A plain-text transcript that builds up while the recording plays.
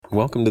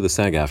Welcome to the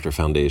SAG-AFTRA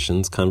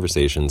Foundation's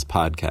Conversations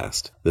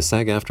podcast. The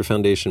SAG-AFTRA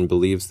Foundation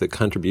believes that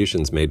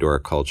contributions made to our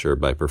culture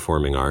by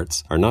performing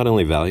arts are not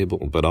only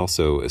valuable, but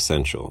also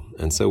essential,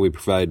 and so we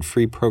provide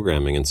free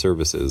programming and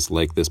services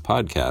like this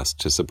podcast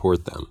to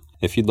support them.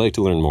 If you'd like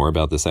to learn more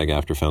about the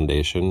SAG-AFTRA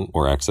Foundation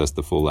or access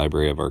the full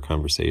library of our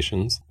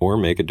conversations or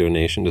make a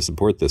donation to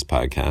support this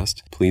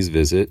podcast, please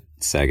visit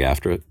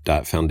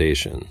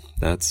sagaftra.foundation.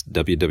 That's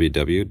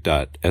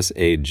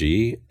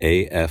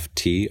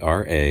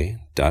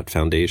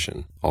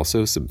www.sagaftra.foundation.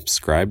 Also,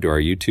 subscribe to our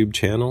YouTube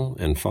channel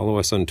and follow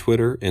us on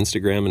Twitter,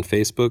 Instagram, and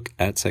Facebook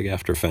at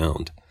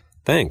SAG-AFTRA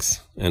Thanks,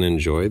 and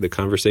enjoy the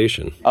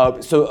conversation.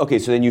 So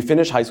then you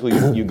finish high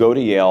school, you go to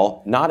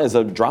Yale, not as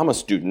a drama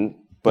student,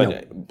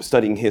 but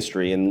studying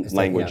history and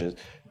languages.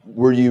 Yeah.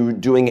 Were you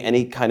doing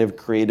any kind of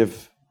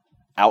creative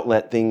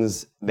outlet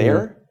things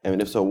there? I mean,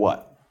 if so,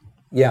 what?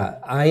 Yeah,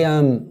 I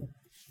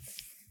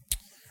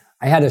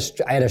had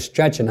a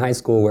stretch in high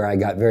school where I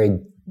got very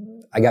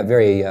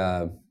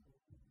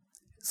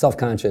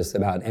self-conscious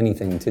about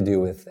anything to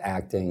do with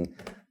acting,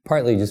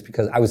 partly just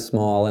because I was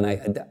small, and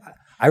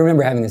I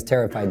remember having this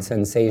terrified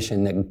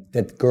sensation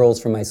that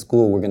girls from my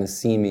school were going to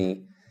see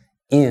me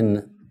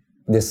in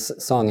this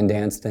song and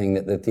dance thing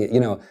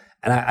and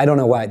I don't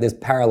know why this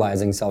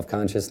paralyzing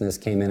self-consciousness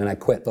came in, and I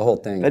quit the whole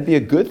thing. That'd be a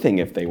good thing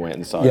if they went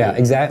and saw you. Yeah,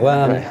 exactly.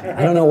 Well,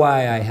 I don't know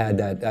why I had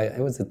that.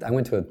 I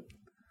went to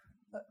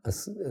a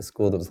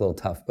school that was a little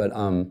tough, but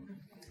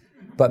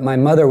my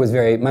mother was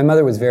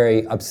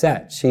very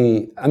upset.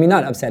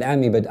 Not upset at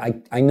me, but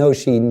I know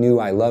she knew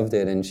I loved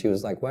it, and she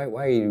was like, why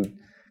are you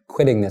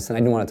quitting this? And I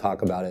didn't want to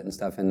talk about it and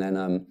stuff. And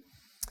then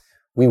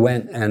we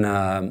went and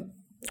a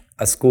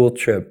school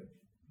trip.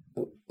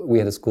 We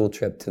had a school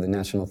trip to the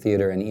National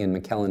Theater, and Ian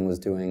McKellen was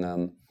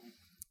doing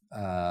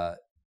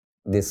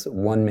this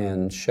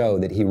one-man show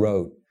that he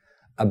wrote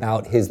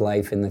about his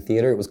life in the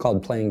theater. It was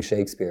called Playing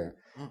Shakespeare,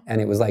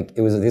 and it was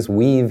this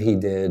weave he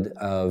did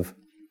of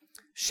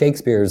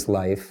Shakespeare's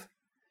life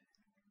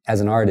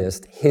as an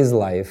artist, his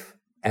life,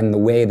 and the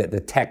way that the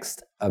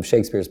text of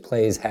Shakespeare's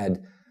plays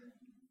had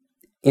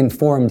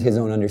informed his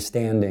own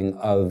understanding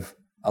of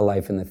a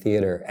life in the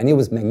theater, and it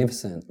was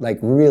magnificent. Like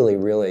really,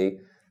 really.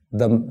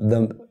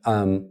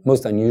 The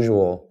most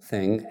unusual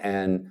thing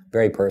and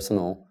very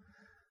personal.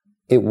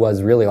 It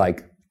was really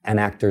like an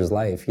actor's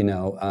life,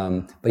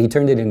 but he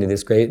turned it into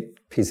this great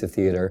piece of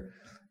theater.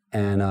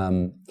 And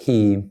I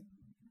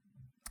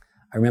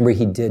remember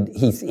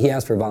he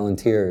asked for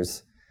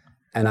volunteers,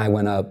 and I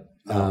went up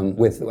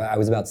I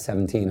was about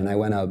 17, and I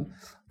went on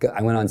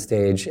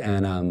stage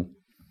and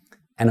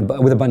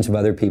with a bunch of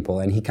other people,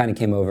 and he kind of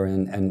came over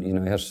and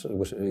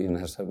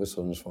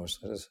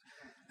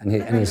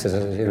And he says,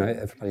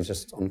 everybody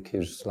just on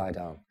cue, just lie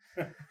down.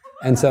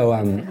 And so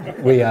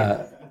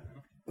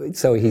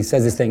so he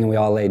says this thing, and we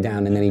all lay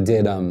down, and then he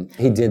did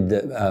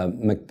the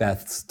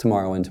Macbeth's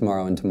Tomorrow and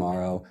Tomorrow and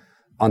Tomorrow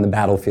on the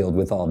battlefield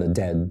with all the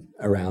dead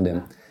around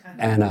him.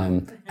 And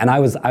I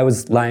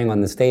was lying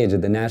on the stage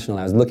at the National,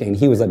 and I was looking, and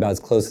he was about as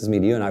close as me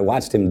to you, and I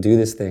watched him do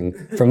this thing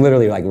from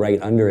literally like right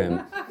under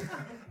him.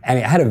 And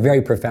it had a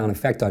very profound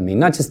effect on me,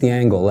 not just the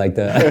angle, I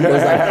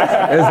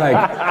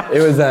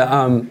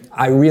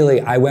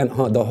went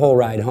home, the whole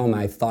ride home,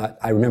 I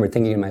remember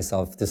thinking to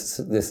myself, this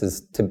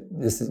is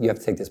you have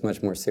to take this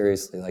much more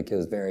seriously. Like, it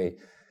was very,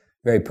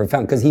 very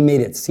profound, because he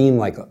made it seem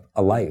like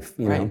a life,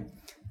 know?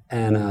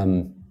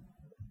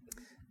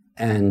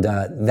 And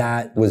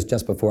that was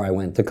just before I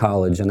went to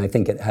college, and I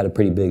think it had a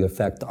pretty big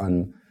effect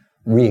on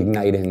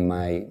reigniting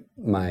my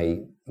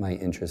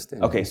interest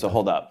in. Okay, so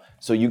hold up.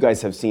 So you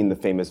guys have seen the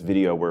famous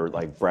video where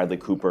like Bradley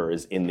Cooper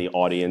is in the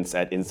audience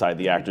at Inside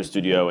the Actors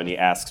Studio, and he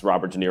asks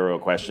Robert De Niro a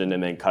question,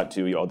 and then cut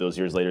to all those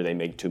years later they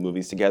make 2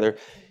 movies together.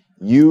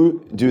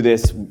 You do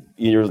this,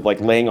 you're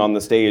like laying on the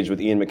stage with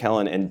Ian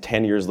McKellen, and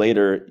 10 years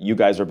later you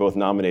guys are both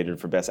nominated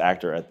for Best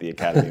Actor at the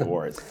Academy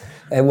Awards.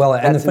 And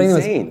the funny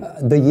thing was,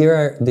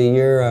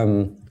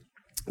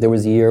 there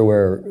was a year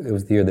where it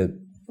was the year that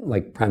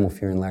like Primal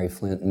Fear and Larry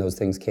Flint and those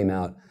things came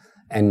out.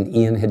 And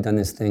Ian had done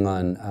this thing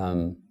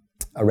on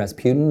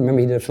Rasputin. Remember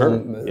he did a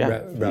film?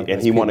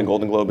 And he won a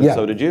Golden Globe, and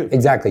so did you.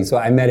 Exactly. So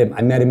I met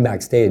him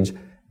backstage,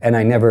 and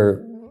I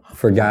never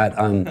forgot.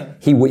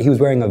 He was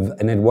wearing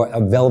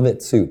a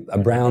velvet suit, a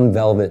brown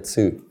velvet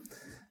suit,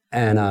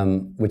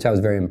 and which I was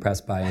very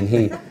impressed by. And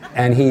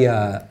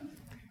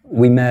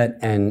we met,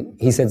 and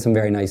he said some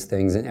very nice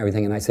things and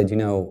everything. And I said,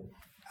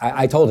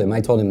 I told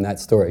him that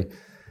story,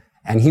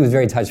 and he was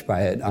very touched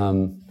by it.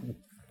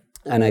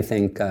 And I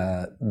think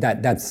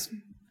that's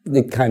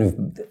it kind of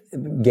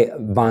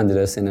bonded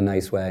us in a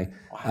nice way.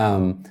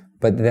 Wow.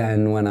 But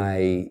then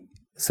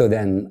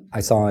then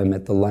I saw him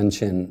at the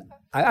luncheon.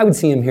 I would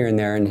see him here and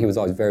there, and he was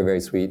always very, very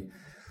sweet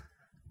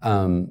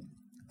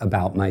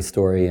about my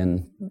story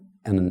and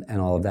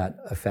all of that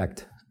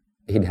effect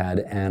he'd had.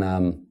 And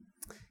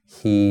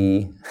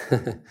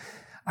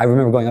I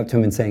remember going up to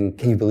him and saying,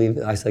 "Can you believe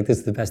it?" I was like, "This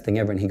is the best thing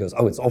ever." And he goes,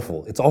 "Oh, it's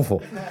awful. It's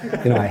awful.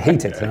 I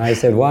hate it." And I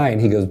said, "Why?"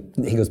 And he goes,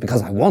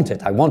 "Because I want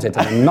it, and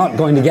I'm not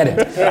going to get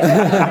it."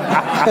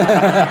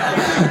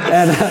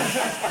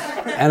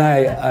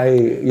 I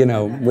you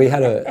know, we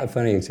had a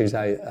funny exchange.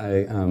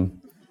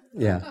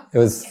 Yeah, it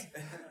was.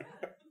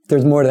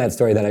 There's more to that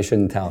story that I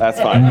shouldn't tell.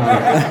 That's fine.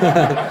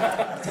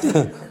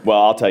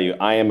 Well, I'll tell you,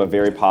 I am a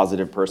very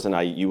positive person.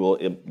 You'll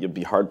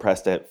be hard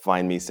pressed to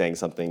find me saying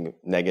something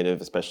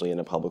negative, especially in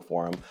a public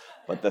forum.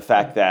 But the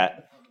fact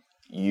that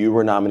you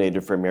were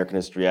nominated for American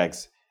History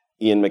X,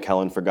 Ian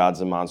McKellen for Gods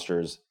and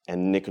Monsters,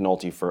 and Nick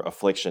Nolte for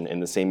Affliction in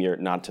the same year,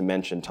 not to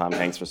mention Tom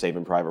Hanks for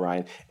Saving Private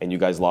Ryan, and you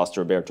guys lost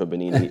to Roberto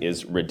Benigni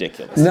is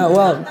ridiculous. No,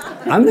 well,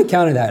 I'm going to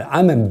counter that.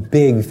 I'm a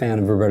big fan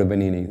of Roberto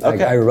Benigni. Like,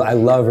 okay. I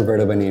love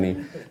Roberto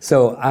Benigni.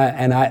 So,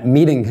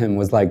 meeting him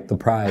was like the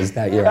prize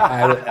that year.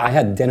 I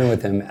had dinner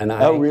with him, and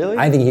oh, really?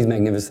 I think he's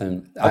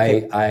magnificent.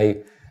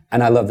 Okay.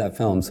 I love that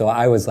film. So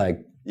I was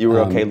like, you were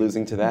okay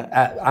losing to that?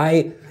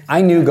 I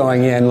knew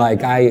going in,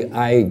 like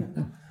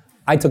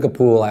I took a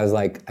pool. I was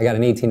like, I got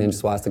an 18-inch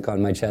swastika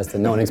on my chest,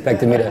 and no one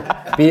expected me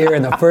to be here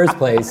in the first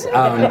place.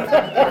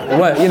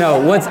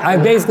 I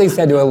basically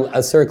said to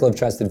a circle of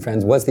trusted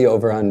friends, "What's the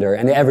over/under?"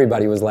 And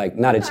everybody was like,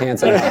 "Not a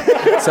chance at all."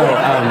 So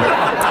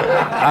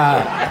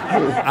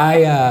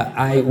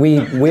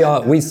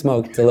we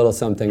smoked a little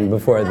something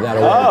before that.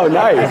 Oh,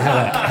 nice!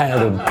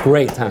 Had a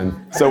great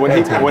time. So when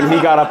he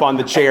got up on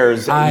the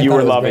chairs, you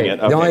were loving it.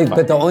 Okay,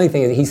 but the only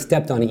thing is, he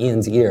stepped on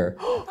Ian's ear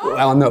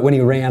when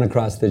he ran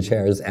across the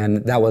chairs,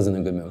 and that wasn't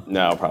a good move.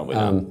 No, probably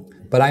not.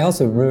 But I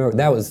also remember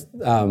that was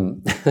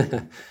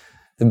the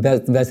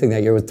best thing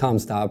that year was Tom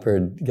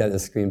Stoppard got the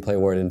screenplay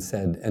award and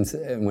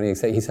when he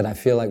said, "I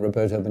feel like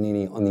Roberto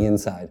Benigni on the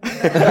inside."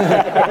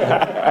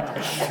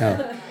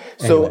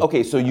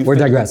 Anyway, so we're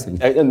digressing.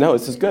 No,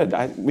 this is good.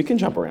 We can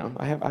jump around.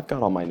 I've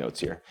got all my notes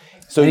here.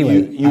 So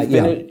anyway,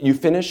 you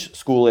finish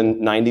school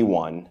in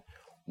 '91.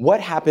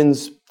 What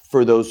happens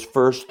for those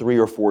first 3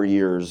 or 4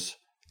 years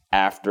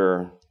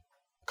after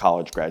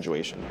college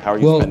graduation? How are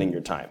you spending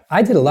your time?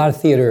 I did a lot of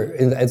theater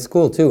at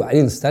school too. I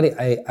didn't study.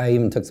 I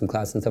even took some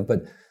classes and stuff.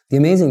 But the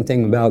amazing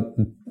thing about,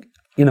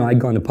 I'd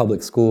gone to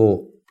public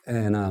school,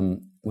 and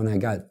when I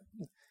got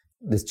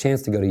this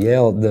chance to go to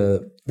Yale,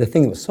 the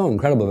thing that was so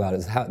incredible about it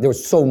is how there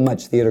was so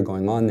much theater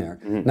going on there.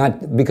 Mm-hmm.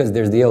 Not because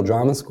there's the Yale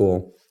Drama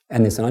School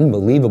and this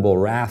unbelievable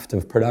raft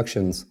of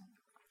productions.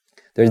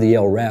 There's the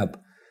Yale Rep.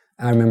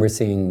 I remember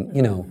seeing,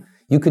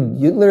 you could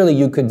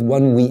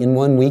in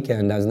one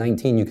weekend, I was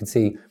 19, you could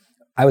see,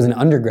 I was an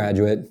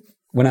undergraduate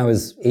when I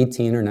was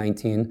 18 or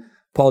 19.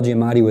 Paul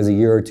Giamatti was a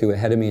year or two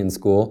ahead of me in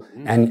school,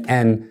 and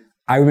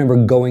I remember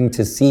going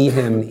to see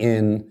him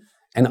in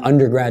an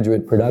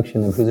undergraduate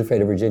production of Who's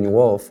Afraid of Virginia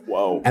Woolf.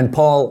 Whoa. And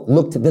Paul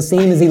looked the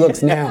same as he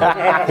looks now.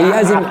 He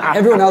hasn't,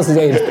 everyone else has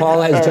aged.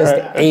 Paul has just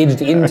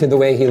aged into the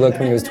way he looked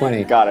when he was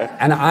 20. Got it.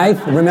 And I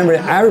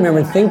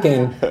remember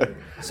thinking,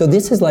 so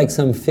this is like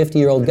some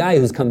 50-year-old guy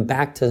who's come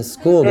back to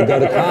school to go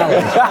to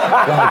college.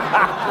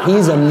 Like,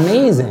 he's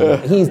amazing.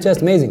 He's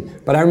just amazing.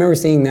 But I remember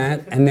seeing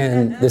that, and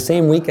then the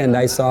same weekend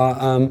I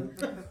saw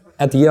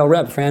at the Yale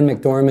Rep, Fran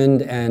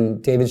McDormand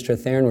and David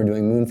Strathairn were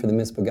doing Moon for the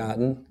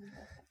Misbegotten.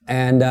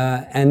 And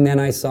then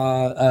I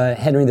saw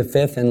Henry V,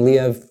 and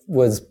Liev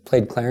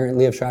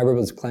Schreiber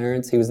was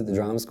Clarence. He was at the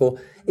drama school.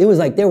 It was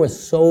like there was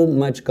so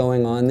much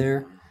going on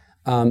there,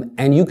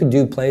 and you could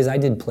do plays. I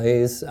did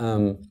plays,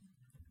 all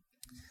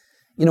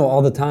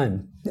the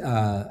time.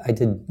 I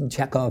did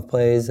Chekhov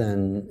plays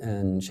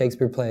and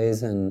Shakespeare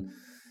plays, and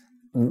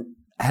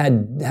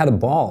had a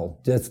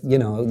ball. Just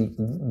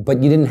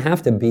but you didn't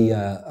have to be.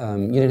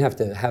 You didn't have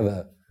to have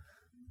a.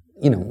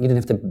 You didn't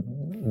have to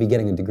be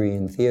getting a degree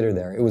in theater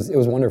there. It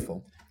was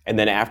wonderful. And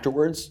then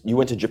afterwards, you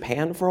went to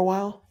Japan for a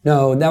while?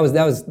 No, that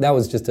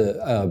was just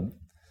a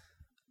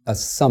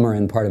summer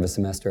and part of a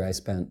semester I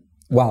spent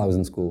while I was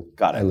in school.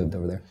 Got it. I lived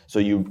over there.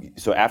 So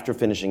after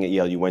finishing at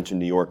Yale, you went to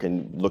New York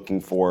and looking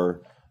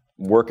for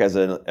work as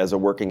a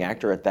working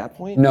actor at that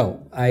point?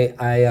 No, I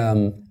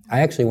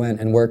actually went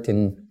and worked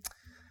in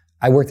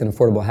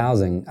affordable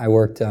housing. I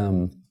worked.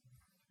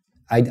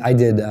 I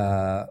did.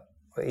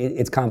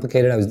 It's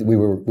complicated. We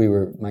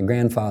were my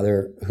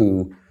grandfather,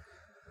 who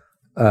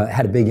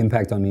had a big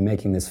impact on me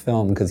making this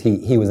film, because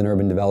he was an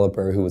urban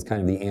developer who was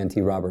kind of the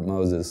anti-Robert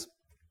Moses.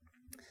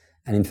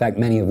 And in fact,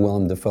 many of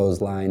Willem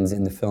Dafoe's lines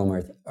in the film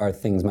are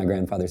things my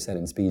grandfather said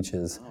in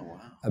speeches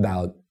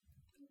about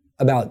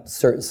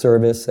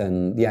service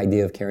and the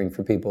idea of caring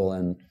for people.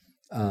 And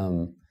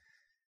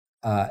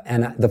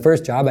the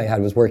first job I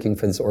had was working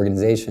for this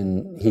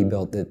organization he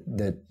built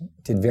that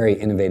did very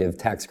innovative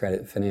tax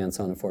credit finance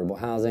on affordable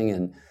housing,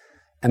 and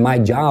my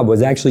job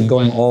was actually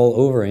going all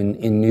over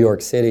in New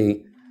York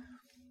City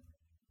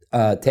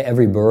to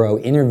every borough,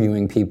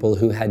 interviewing people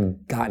who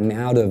had gotten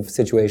out of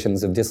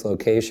situations of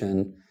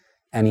dislocation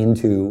and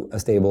into a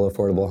stable,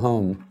 affordable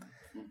home.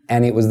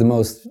 And it was the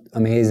most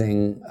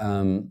amazing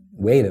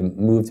way to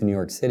move to New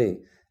York City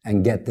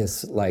and get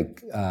this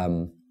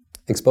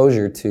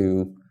exposure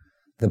to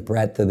the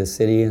breadth of the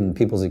city and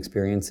people's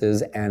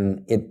experiences,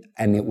 and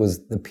it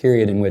was the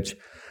period in which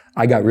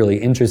I got really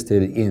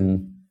interested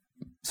in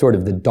sort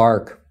of the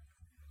dark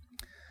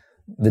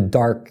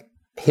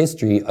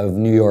history of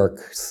New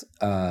York's,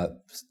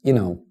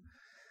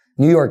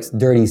 New York's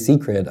dirty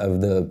secret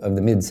of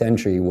the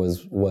mid-century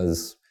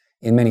was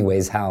in many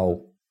ways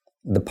how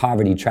the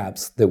poverty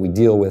traps that we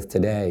deal with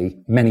today,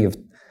 many of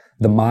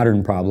the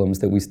modern problems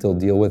that we still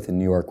deal with in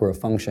New York, were a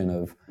function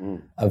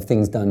of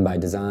things done by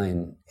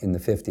design in the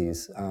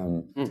 50s.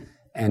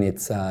 And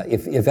it's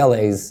if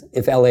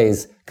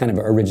LA's kind of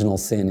original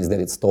sin is that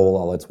it stole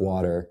all its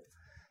water,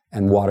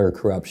 and water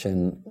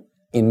corruption,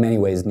 in many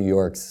ways New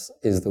York's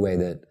is the way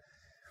that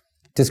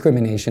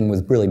discrimination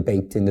was really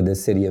baked into the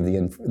city of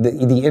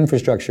the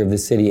infrastructure of the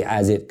city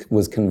as it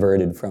was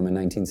converted from a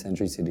 19th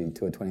century city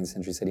to a 20th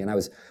century city.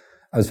 And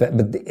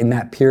but in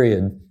that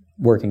period,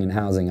 working in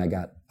housing, I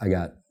got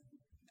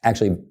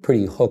actually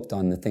pretty hooked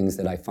on the things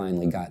that I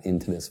finally got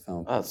into this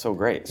film. Oh, that's so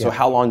great. Yeah. So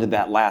how long did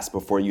that last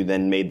before you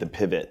then made the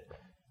pivot?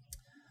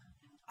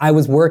 I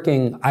would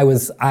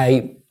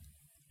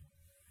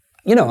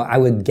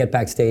get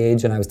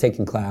backstage and I was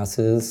taking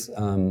classes.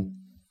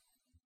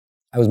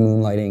 I was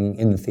moonlighting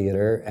in the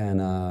theater,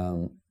 and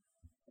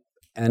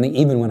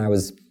even when I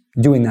was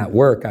doing that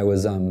work, I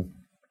would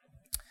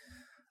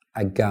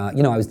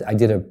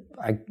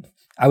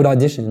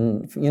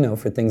audition,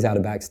 for things out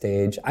of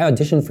backstage. I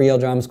auditioned for Yale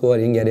Drama School, I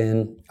didn't get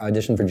in. I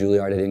auditioned for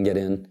Juilliard, I didn't get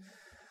in.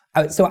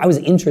 So I was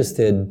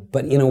interested,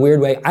 but in a weird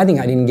way, I think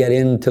I didn't get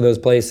into those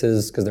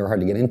places because they were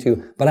hard to get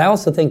into. But I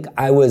also think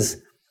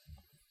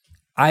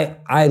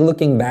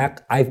looking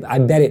back, I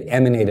bet it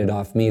emanated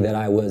off me that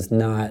I was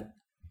not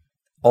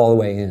all the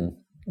way in.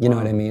 You know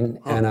what I mean?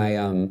 And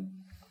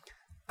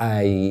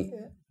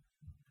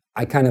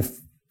I kind of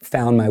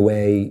found my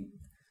way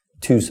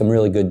to some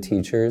really good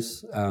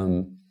teachers,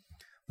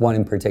 one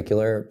in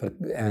particular,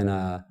 and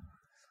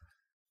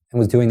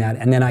was doing that.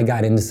 And then I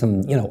got into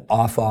some,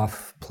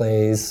 off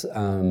plays,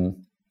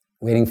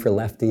 Waiting for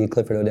Lefty,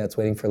 Clifford Odets'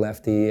 Waiting for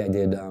Lefty. I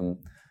did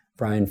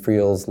Brian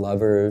Friel's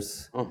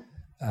Lovers,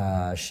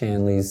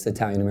 Shanley's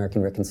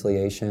Italian-American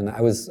Reconciliation.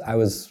 I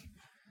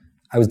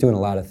was doing a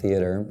lot of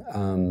theater,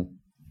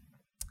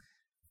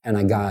 and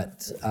I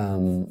got,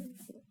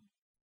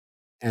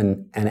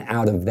 and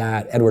out of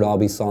that, Edward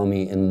Albee saw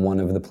me in one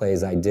of the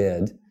plays I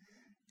did,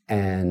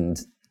 and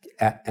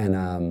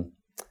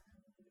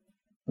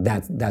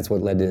that's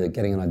what led to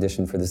getting an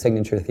audition for the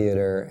Signature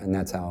Theater, and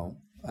that's how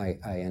I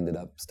ended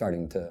up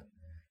starting to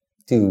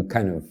do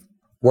kind of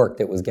work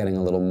that was getting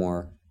a little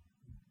more,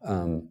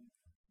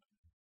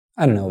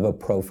 of a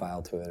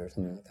profile to it or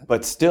something like that.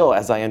 But still,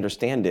 as I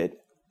understand it,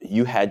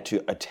 you had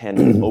to attend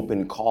an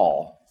open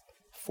call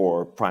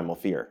for Primal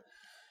Fear.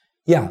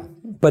 Yeah,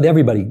 but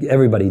everybody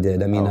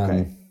did. I mean,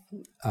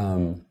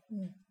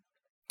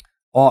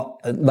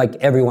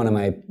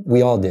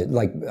 we all did.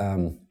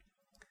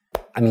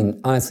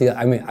 Honestly,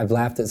 I've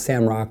laughed at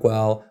Sam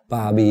Rockwell,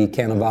 Bobby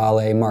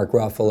Cannavale, Mark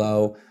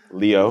Ruffalo,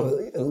 Leo.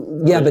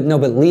 Yeah, but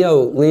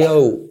Leo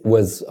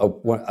was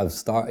a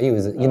star. He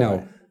was,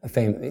 a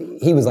fame.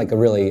 He was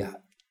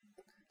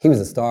he was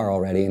a star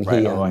already, and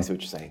right. I see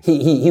what you're saying.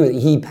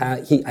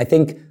 He I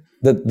think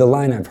the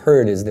line I've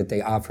heard is that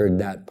they offered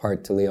that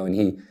part to Leo, and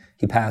he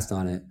passed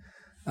on it.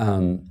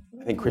 I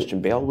think Christian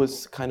Bale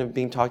was kind of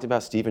being talked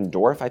about. Stephen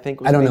Dorff, I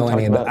think, was I don't being know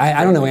any of it.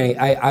 I don't know any.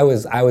 I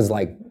was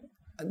like,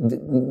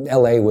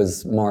 L.A.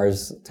 was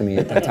Mars to me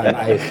at that time.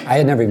 I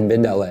had never even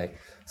been to L.A.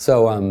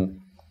 So,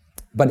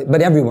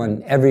 but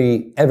everyone,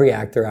 every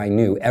actor I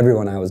knew,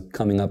 everyone I was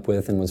coming up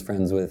with and was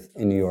friends with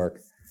in New York,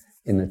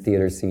 in the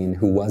theater scene,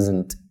 who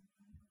wasn't,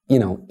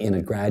 in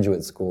a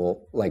graduate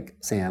school like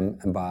Sam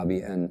and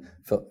Bobby and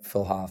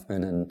Phil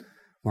Hoffman and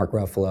Mark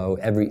Ruffalo,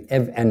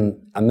 and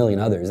a million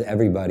others,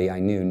 everybody I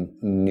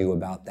knew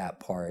about that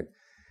part.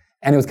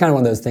 And it was kind of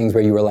one of those things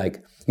where you were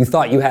like, you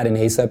thought you had an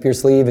ace up your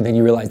sleeve, and then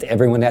you realized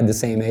everyone had the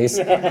same ace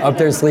up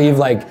their sleeve.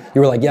 Like,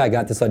 you were like, yeah, I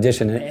got this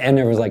audition. And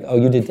everyone was like, oh,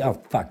 you did?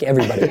 Oh, fuck,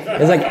 everybody.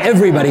 It's like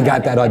everybody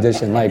got that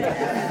audition. Like,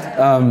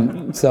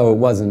 so it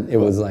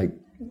was like,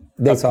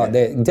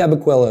 Deb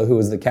Aquila, who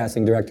was the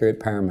casting director at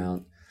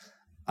Paramount,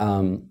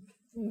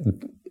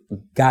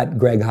 got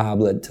Greg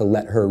Hoblet to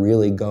let her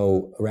really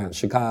go around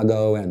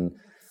Chicago and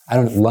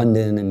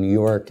London and New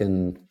York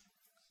and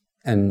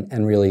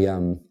really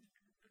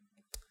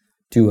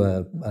do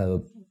a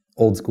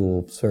old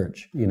school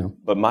search,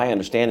 But my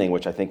understanding,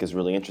 which I think is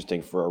really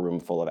interesting for a room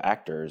full of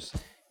actors,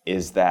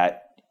 is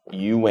that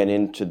you went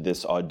into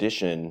this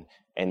audition,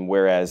 and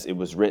whereas it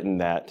was written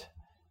that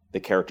the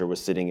character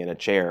was sitting in a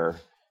chair,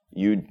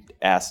 you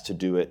asked to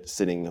do it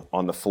sitting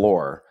on the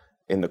floor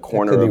in the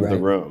corner of the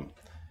room.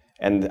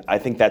 And I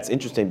think that's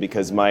interesting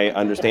because my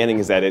understanding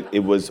is that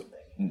it was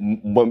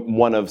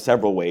one of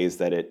several ways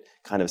that it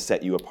kind of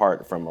set you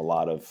apart from a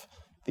lot of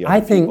the other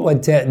people. I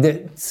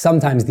think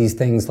sometimes these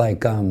things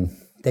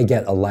they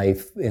get a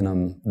life in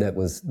them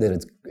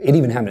it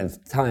even happened at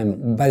the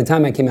time. By the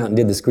time I came out and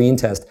did the screen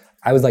test,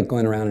 I was like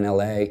going around in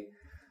LA.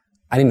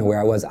 I didn't know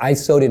where I was. I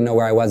so didn't know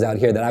where I was out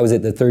here that I was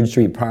at the 3rd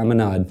Street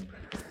Promenade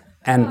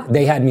And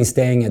they had me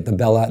staying at the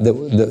Bella,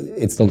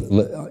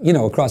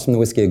 across from the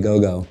Whiskey A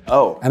Go-Go.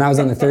 Oh. And I was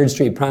on the 3rd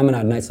Street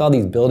Promenade, and I saw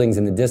these buildings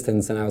in the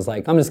distance, and I was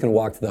like, I'm just gonna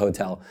walk to the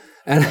hotel.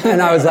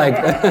 And I was like,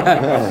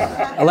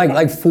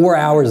 like 4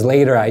 hours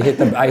later, I hit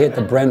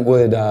the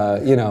Brentwood,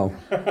 mall,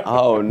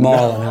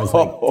 and I was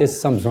like,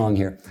 something's wrong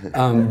here.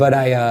 But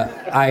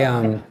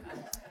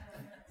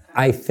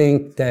I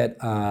think that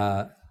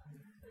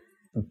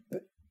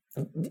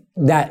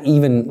that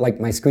even like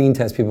my screen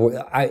test people,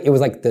 it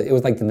was like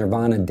the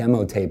Nirvana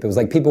demo tape. It was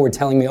like people were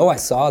telling me, "Oh, I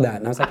saw that,"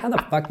 and I was like, "How the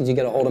fuck did you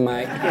get a hold of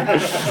my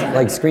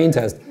like screen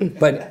test?"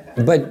 But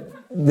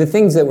the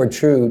things that were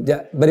true,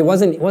 but it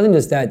wasn't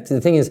just that. The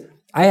thing is,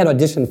 I had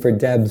auditioned for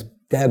Deb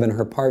and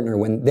her partner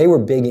when they were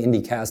big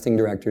indie casting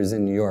directors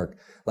in New York.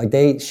 Like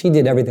she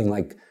did everything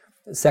like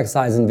Sex,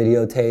 Lies, and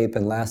Videotape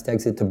and Last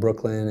Exit to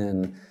Brooklyn,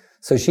 and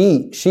so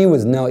she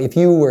was if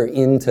you were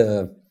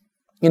into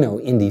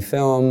indie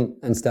film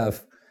and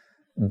stuff,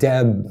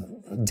 Deb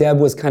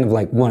was kind of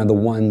like one of the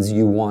ones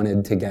you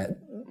wanted to get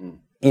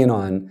in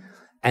on.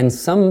 And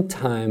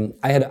sometime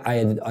I had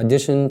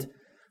auditioned,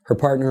 her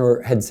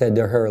partner had said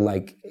to her,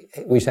 like,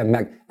 hey, we should have him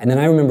back. And then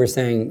I remember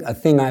saying a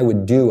thing I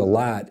would do a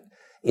lot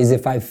is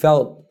if I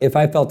felt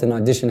an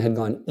audition had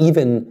gone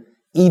even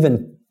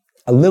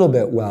a little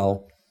bit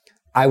well,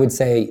 I would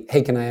say,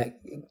 hey,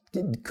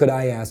 could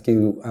I ask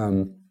you,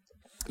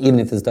 even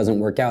if this doesn't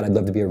work out, I'd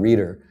love to be a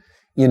reader.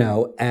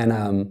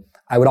 And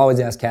I would always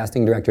ask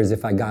casting directors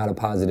if I got a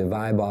positive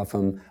vibe off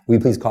them, will you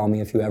please call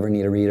me if you ever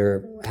need a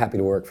reader, happy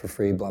to work for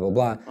free, blah, blah,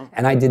 blah.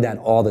 And I did that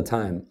all the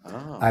time.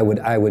 I would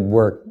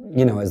work,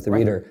 as the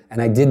reader.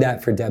 And I did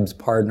that for Deb's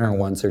partner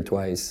once or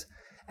twice.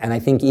 And I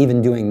think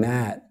even doing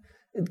that,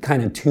 it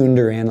kind of tuned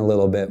her in a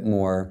little bit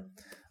more,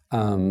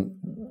 to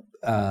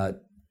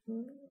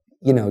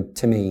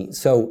me.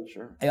 So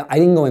sure. I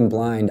didn't go in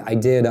blind. I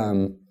did,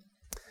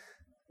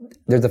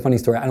 there's a funny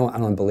story, I don't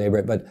want to belabor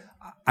it, but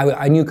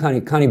I knew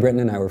Connie Britton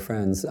and I were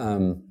friends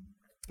in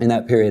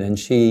that period, and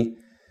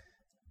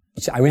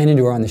I ran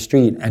into her on the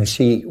street, and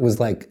she was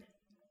like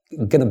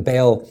gonna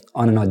bail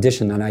on an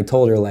audition, and I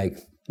told her like,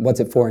 what's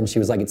it for? And she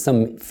was like, it's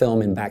some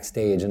film in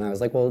Backstage, and I was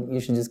like, well, you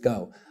should just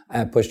go.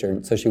 I pushed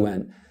her, so she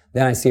went.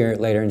 Then I see her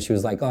later, and she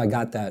was like, oh, I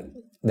got that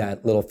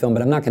little film,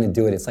 but I'm not gonna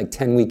do it. It's like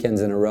 10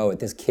 weekends in a row at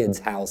this kid's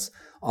house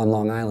on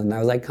Long Island. And I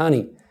was like,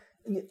 Connie,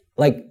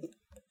 like,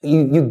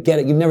 you get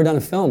it, you've never done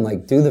a film,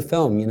 like, do the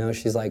film,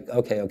 She's like,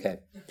 okay.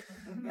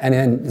 And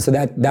then, so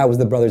that was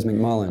the Brothers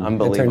McMullen.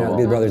 Unbelievable. It turned out to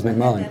be the Brothers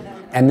McMullen.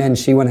 And then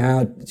she went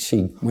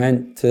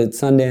to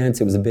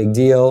Sundance, it was a big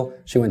deal.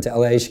 She went to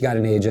LA, she got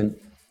an agent.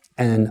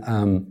 And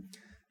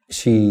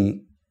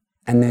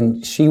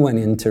then she went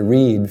in to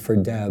read for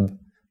Deb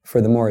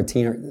for the Maura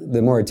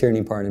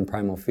Tierney part in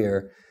Primal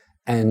Fear.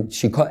 And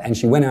she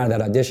went out of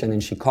that audition,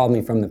 and she called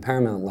me from the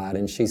Paramount lot,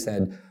 and she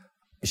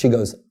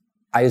goes,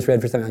 I just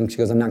read for something. She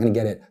goes, I'm not going to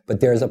get it, but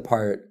there's a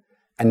part,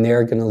 and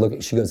they're going to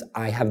look. She goes,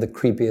 I have the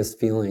creepiest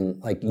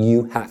feeling. Like,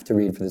 you have to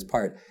read for this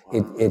part.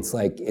 It's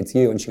like, it's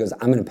you. And she goes,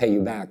 I'm going to pay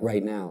you back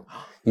right now.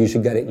 You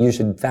should get it. You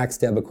should fax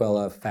Deb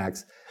Aquila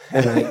fax.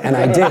 And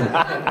I did.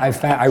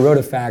 I wrote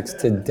a fax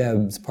to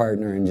Deb's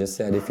partner and just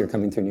said, if you're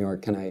coming through New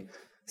York, can I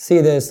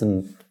see this?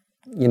 And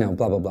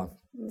blah blah blah.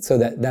 So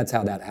that's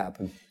how that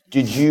happened.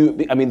 Did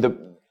you? I mean,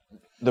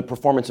 the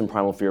performance in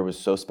Primal Fear was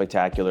so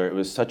spectacular. It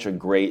was such a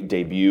great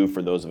debut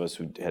for those of us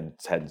who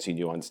hadn't seen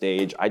you on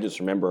stage. I just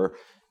remember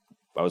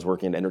I was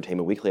working at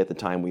Entertainment Weekly at the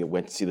time. We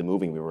went to see the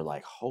movie, and we were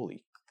like,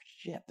 holy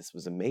shit, this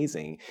was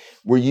amazing.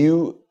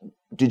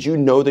 Did you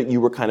know that you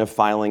were kind of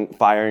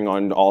firing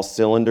on all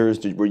cylinders?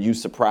 Were you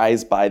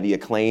surprised by the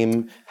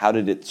acclaim? How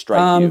did it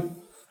strike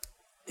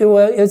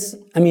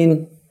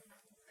you?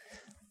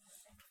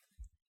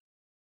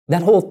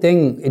 That whole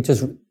thing,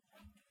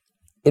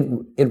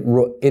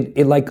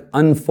 it like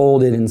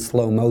unfolded in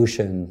slow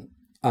motion.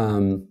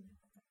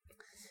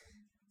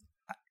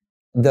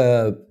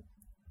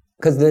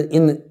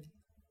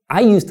 I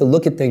used to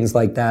look at things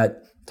like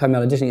that, talking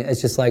about auditioning, it's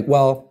just like,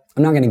 well,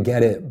 I'm not going to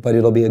get it, but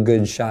it'll be a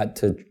good shot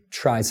to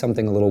try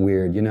something a little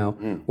weird,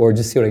 or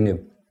just see what I can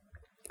do.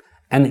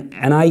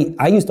 And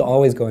I used to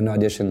always go into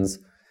auditions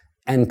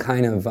and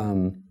kind of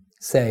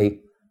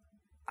say,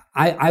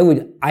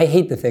 I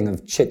hate the thing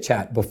of chit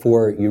chat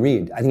before you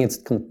read. I think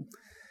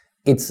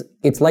it's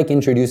like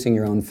introducing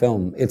your own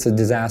film. It's a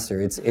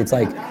disaster. It's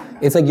like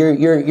you're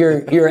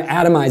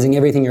atomizing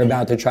everything you're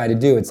about to try to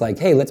do. It's like,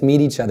 hey, let's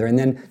meet each other, and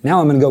then now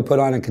I'm going to go put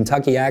on a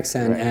Kentucky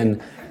accent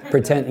and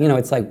pretend.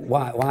 It's like,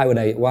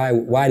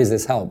 why does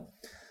this help?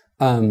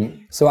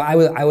 So I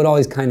would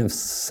always kind of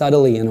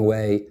subtly, in a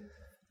way,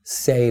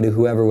 say to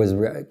whoever was,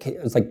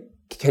 it's like,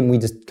 can we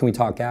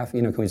talk after?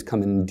 Can we just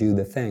come and do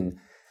the thing?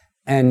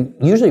 And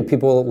usually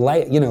people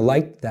like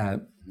that,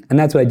 and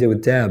that's what I did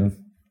with Deb.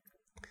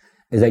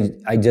 Is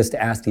I just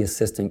asked the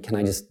assistant, can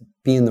I just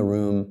be in the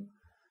room,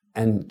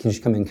 and can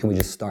she come in? Can we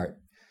just start?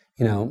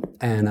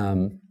 And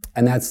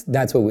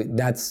that's what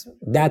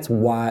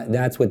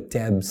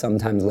Deb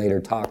sometimes later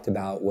talked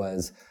about,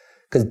 was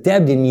because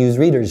Deb didn't use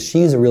readers.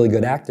 She's a really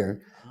good actor,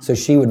 so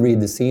she would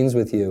read the scenes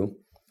with you,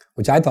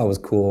 which I thought was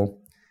cool.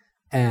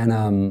 And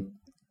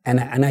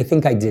I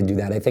think I did do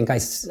that. I think I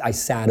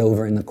sat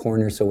over in the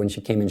corner, so when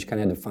she came in, she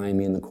kind of had to find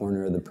me in the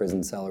corner of the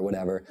prison cell or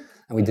whatever,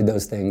 and we did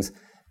those things.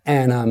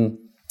 And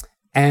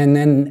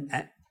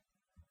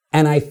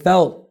I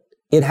felt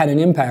it had an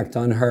impact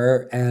on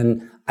her,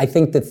 and I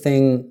think the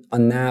thing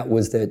on that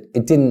was that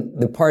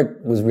the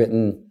part was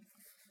written,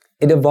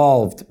 it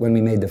evolved when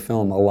we made the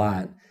film a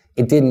lot.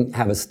 It didn't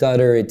have a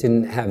stutter, it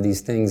didn't have these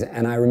things,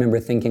 and I remember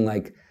thinking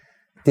like,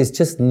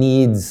 this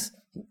needs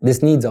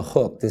a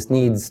hook. This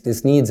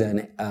needs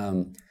an.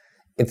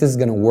 If this is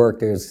going to work,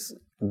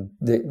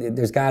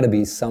 there's got to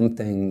be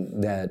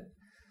something that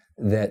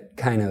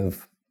kind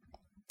of,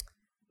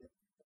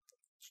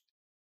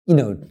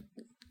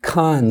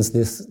 cons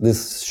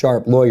this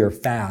sharp lawyer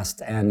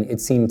fast. And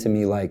it seemed to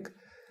me like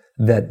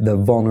that the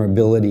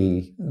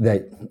vulnerability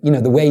that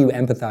the way you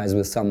empathize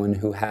with someone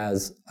who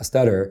has a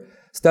stutter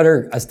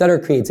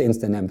creates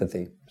instant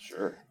empathy.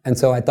 Sure. And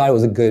so I thought it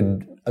was a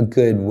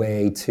good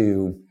way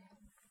to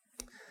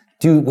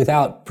do,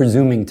 without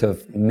presuming to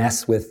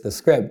mess with the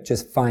script,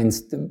 just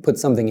put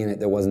something in it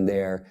that wasn't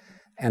there.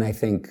 And I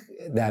think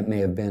that may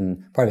have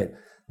been part of it.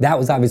 That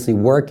was obviously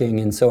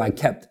working, and so I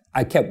kept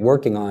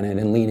working on it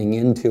and leaning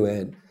into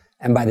it.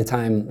 And by the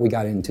time we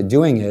got into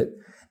doing it,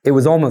 it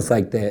was almost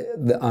like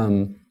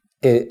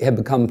it had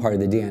become part of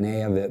the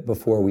DNA of it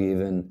before we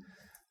even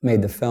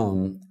made the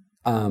film.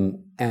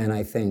 And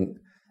I think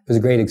it was a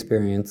great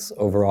experience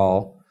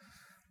overall.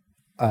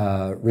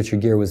 Richard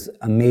Gere was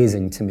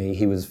amazing to me.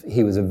 He was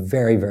a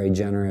very, very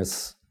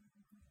generous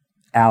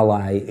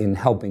ally in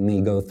helping me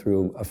go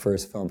through a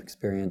first film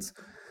experience.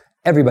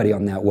 Everybody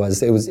on that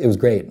it was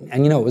great.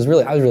 And I was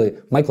really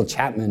Michael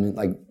Chapman,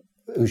 like,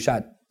 who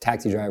shot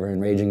Taxi Driver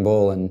and Raging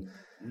Bull and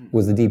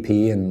was the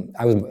DP, and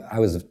I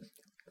was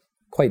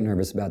quite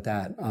nervous about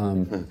that.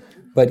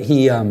 But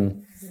he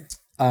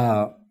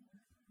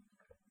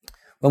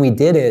when we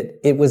did it,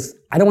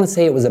 I don't want to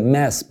say it was a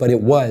mess, but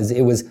it was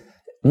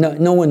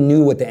no one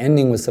knew what the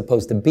ending was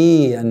supposed to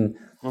be, and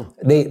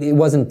it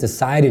wasn't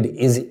decided,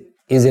 is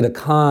it a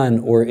con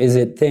or is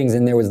it things,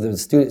 and there was the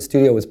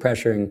studio was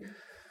pressuring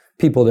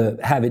people to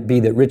have it be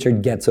that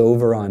Richard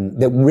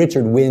that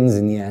Richard wins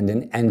in the end,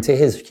 and to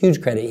his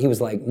huge credit, he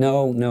was like,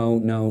 no.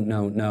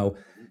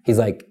 He's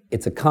like,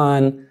 it's a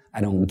con,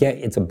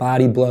 it's a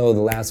body blow,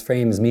 the last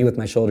frame is me with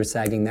my shoulder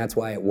sagging, that's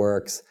why it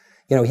works.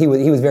 He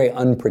was very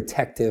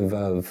unprotective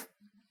of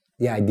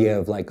the idea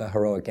of like a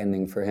heroic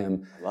ending for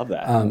him. I love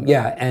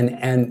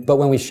that. But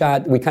when we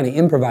shot, we kind of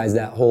improvised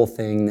that whole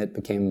thing that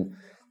became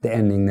the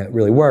ending that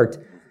really worked.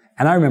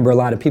 And I remember a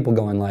lot of people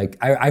going like,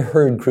 I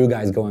heard crew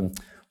guys going,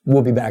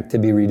 we'll be back to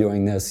be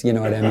redoing this, you know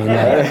what I mean?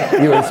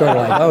 Like, you were sort of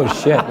like, oh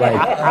shit, like,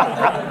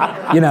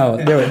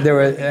 there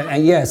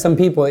were, some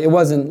people, it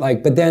wasn't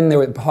like, but then there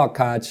was Hawk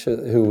Koch,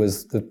 who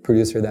was the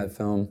producer of that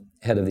film,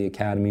 head of the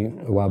Academy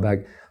a while back.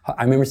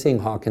 I remember seeing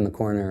Hawk in the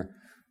corner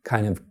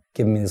kind of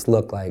giving me this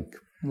look like,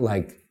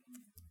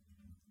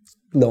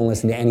 don't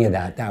listen to any of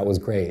that. That was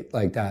great.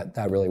 Like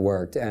that really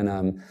worked. And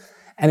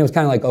it was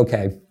kind of like,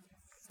 okay.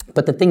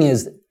 But the thing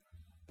is,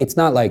 it's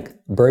not like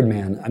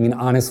Birdman. I mean,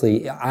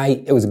 honestly,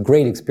 it was a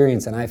great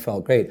experience and I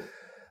felt great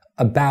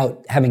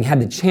about having had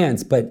the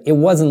chance, but it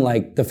wasn't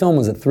like, the film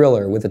was a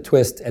thriller with a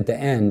twist at the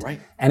end. Right.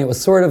 And it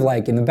was sort of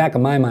like, in the back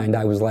of my mind,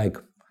 I was like,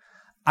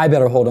 I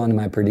better hold on to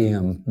my per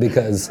diem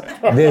because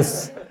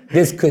this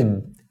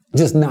could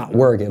just not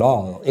work at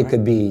all. It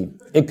could be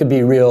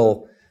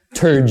real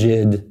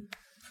turgid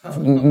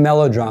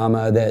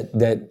melodrama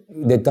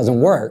that doesn't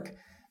work.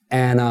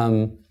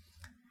 And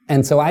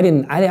so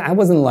I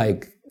wasn't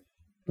like,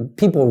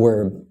 people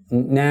were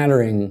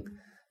nattering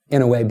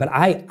in a way, but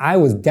I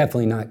was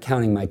definitely not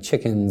counting my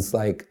chickens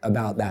like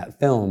about that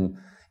film.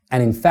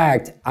 And in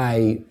fact,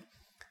 I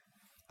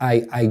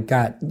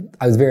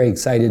was very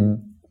excited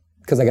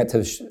because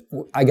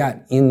I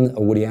got in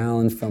a Woody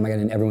Allen film. I got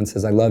in Everyone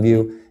Says I Love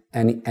You,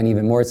 and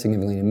even more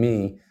significantly to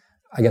me,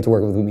 I got to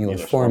work with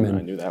Milos Forman.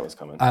 I knew that was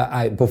coming.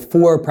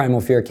 Before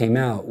Primal Fear came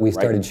out, we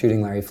started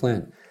shooting Larry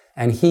Flynt,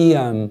 and he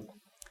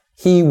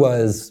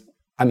was.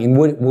 I mean,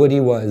 Woody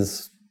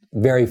was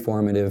very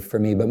formative for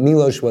me, but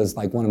Milos was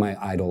like one of my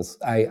idols.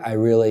 I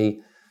really,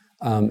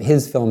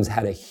 his films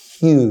had a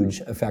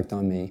huge effect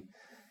on me,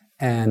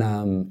 and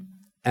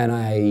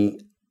I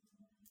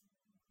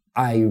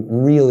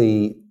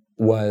really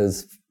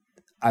was.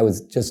 I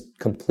was just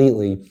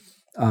completely.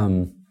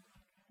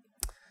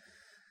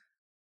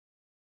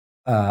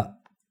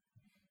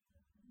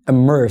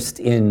 Immersed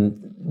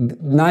in,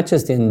 not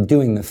just in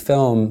doing the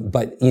film,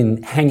 but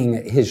in hanging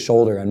at his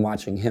shoulder and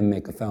watching him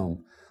make a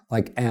film.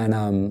 Like,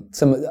 and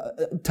some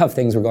tough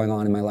things were going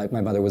on in my life.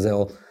 My mother was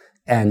ill.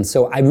 And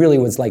so I really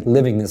was like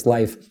living this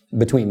life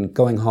between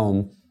going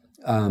home,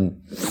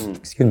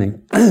 excuse me,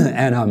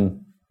 and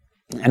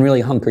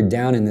really hunkered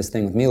down in this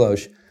thing with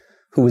Milos,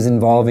 who was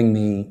involving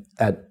me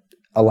at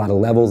a lot of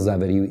levels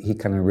of it. He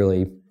kind of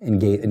really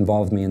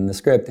involved me in the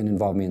script and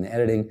involved me in the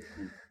editing.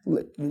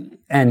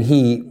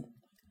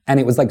 And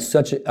it was like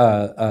such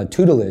a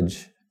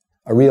tutelage,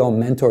 a real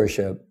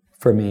mentorship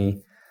for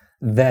me,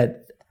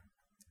 that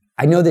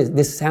I know that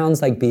this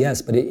sounds like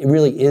BS, but it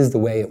really is the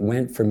way it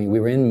went for me.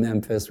 We were in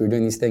Memphis, we were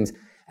doing these things,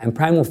 and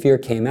Primal Fear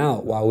came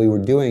out while we were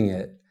doing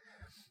it.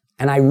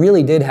 And I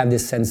really did have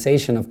this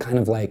sensation of kind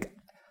of like,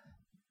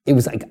 it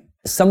was like,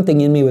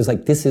 something in me was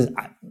like,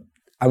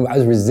 I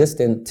was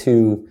resistant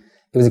to,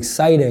 it was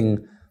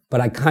exciting,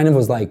 but I kind of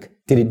was like,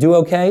 did it do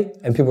okay?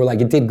 And people were like,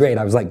 it did great.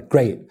 I was like,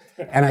 great.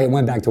 And I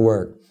went back to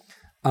work.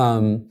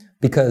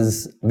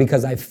 Because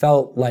I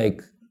felt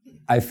like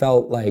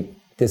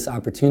this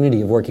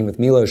opportunity of working with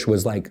Milos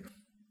was like,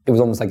 it was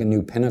almost like a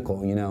new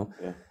pinnacle, you know?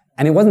 Yeah.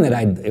 And it wasn't that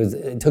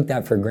it took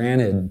that for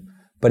granted,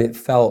 but it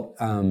felt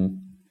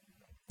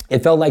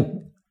like,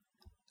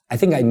 I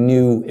think I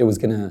knew there was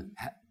gonna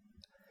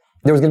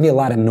be a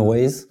lot of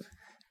noise,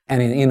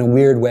 and in a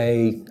weird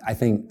way, I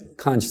think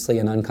consciously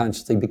and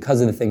unconsciously, because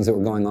of the things that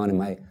were going on in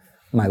my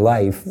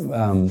life,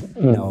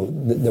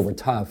 that were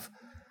tough,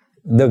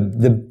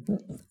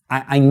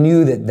 I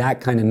knew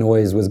that kind of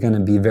noise was gonna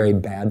be very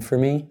bad for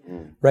me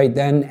right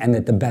then, and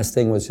that the best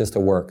thing was just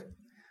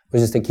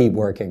to keep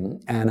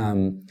working.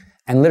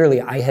 And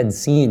literally, I had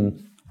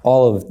seen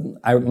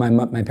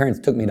my parents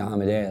took me to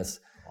Amadeus.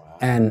 Wow.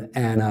 And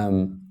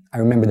I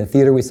remember the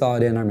theater we saw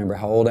it in. I remember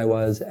how old I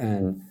was,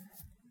 and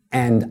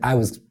I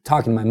was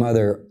talking to my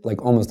mother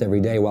like almost every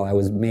day while I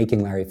was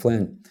making Larry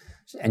Flynt,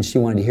 and she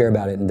wanted to hear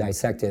about it and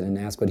dissect it and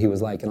ask what he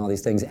was like and all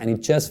these things. And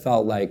it just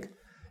felt like,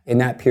 in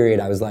that period,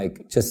 I was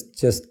like,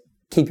 just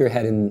keep your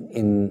head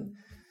in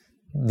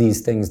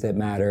these things that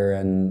matter.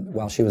 And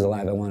while she was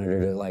alive, I wanted her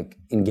to like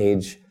be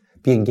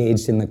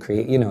engaged in the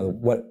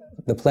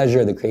pleasure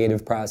of the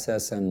creative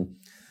process. And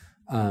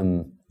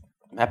I'm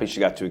happy she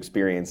got to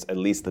experience at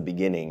least the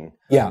beginning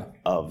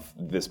of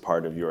this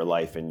part of your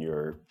life and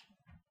your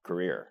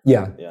career.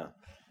 Yeah.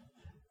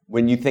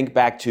 When you think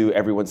back to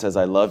Everyone Says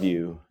I Love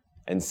You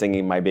and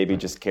singing My Baby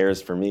Just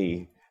Cares for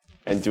Me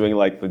and doing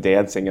like the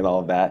dancing and all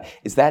of that,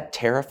 is that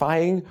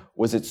terrifying?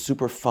 Was it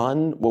super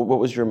fun? What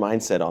was your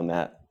mindset on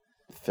that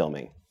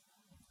filming?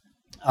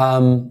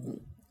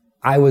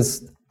 I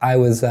was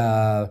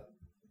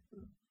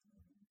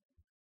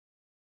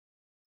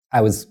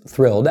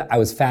thrilled. I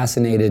was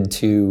fascinated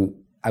to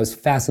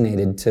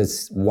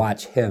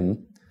watch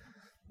him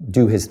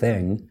do his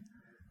thing,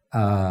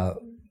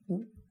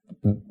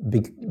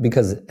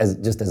 because as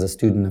a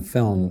student of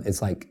film,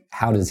 it's like,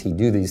 how does he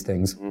do these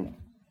things?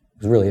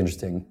 It was really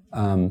interesting.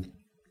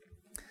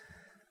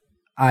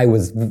 I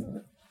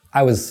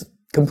was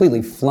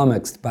completely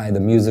flummoxed by the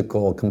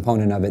musical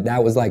component of it.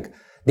 That was like,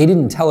 they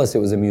didn't tell us it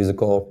was a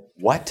musical.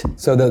 What?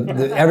 So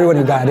everyone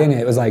who got in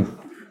it was like,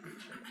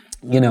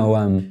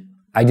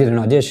 I did an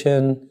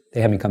audition,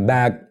 they had me come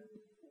back.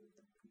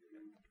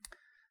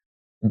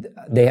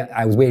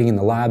 I was waiting in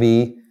the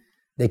lobby.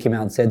 They came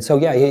out and said, so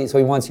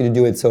he wants you to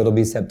do it, so it'll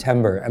be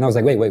September. And I was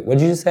like, wait, what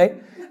did you just say?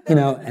 And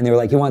they were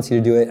like, he wants you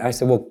to do it. And I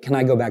said, well, can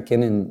I go back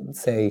in and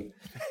say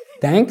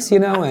thanks,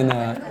 And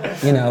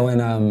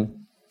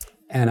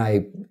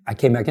I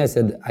came back in, I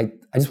said, I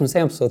just want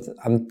to say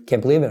I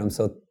can't believe it, I'm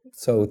so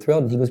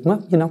thrilled. And he goes,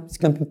 well, it's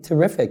going to be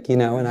terrific,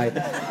 And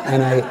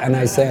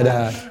I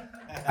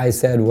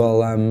said,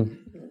 well,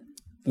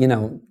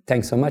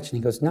 thanks so much. And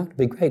he goes, no, it'll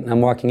be great. And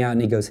I'm walking out,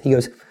 and he goes, hey,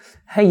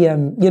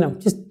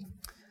 just,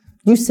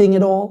 you sing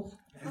it all?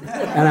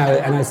 And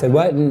I said,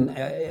 what? And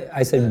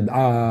I said,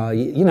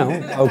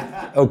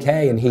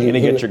 okay. And you're gonna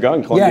get your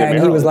gun, Columbia, and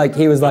Maryland.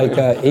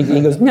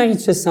 he goes, no,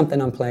 it's just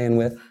something I'm playing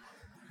with.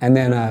 And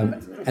then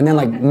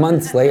like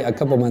a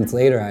couple months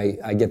later,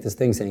 I get this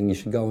thing saying you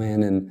should go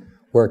in and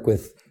work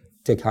with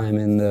Dick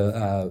Hyman,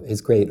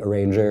 his great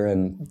arranger,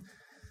 and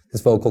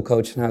his vocal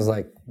coach. And I was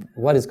like,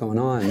 what is going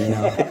on?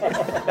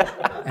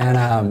 And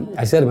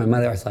I said to my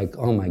mother, I was like,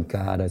 oh my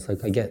God. I was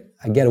like, I get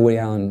a Woody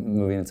Allen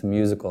movie and it's a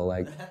musical,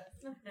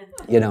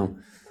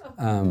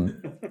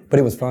 but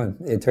it was fun.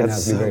 It turned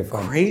out to be very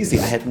fun. Crazy.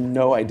 I had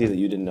no idea that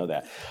you didn't know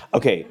that.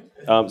 Okay,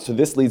 so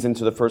this leads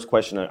into the first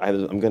question.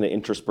 I'm going to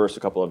intersperse a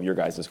couple of your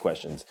guys'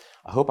 questions.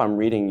 I hope I'm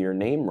reading your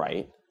name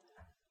right.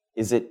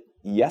 Is it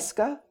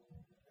Jeske?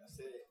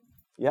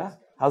 Yeah?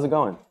 How's it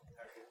going?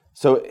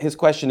 So his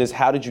question is,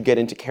 how did you get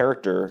into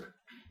character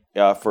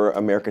for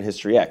American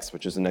History X,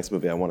 which is the next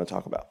movie I want to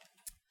talk about?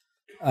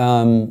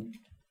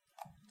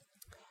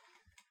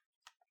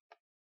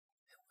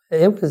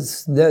 It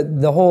was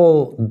the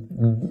whole,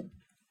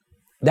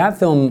 that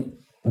film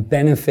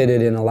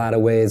benefited in a lot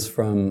of ways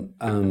from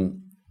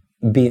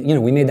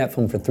being, we made that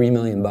film for $3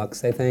 million, I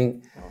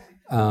think.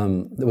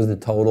 That was the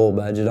total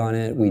budget on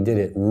it. We did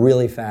it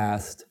really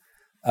fast.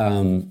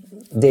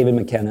 David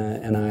McKenna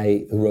and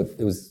I, he wrote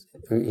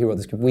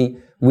the script.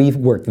 We've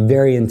worked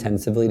very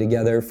intensively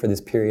together for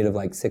this period of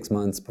like 6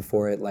 months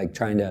before it, like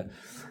trying to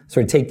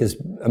sort of take this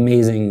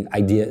amazing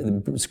idea,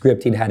 the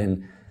script he'd had,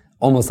 and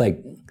almost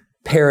like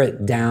pare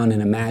it down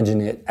and imagine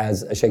it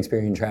as a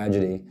Shakespearean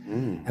tragedy.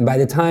 And by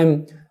the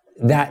time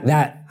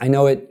that I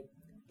know it,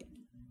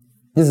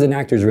 this is an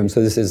actor's room,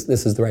 so this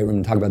is the right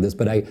room to talk about this,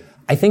 but I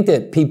think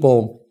that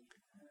people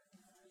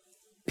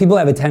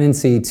have a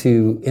tendency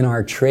to, in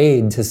our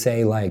trade, to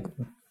say like,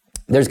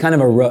 there's kind of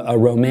a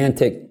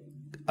romantic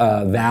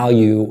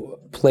value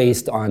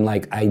placed on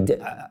like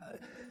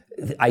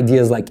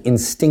ideas like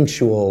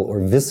instinctual or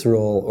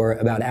visceral or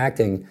about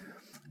acting.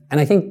 And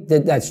I think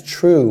that that's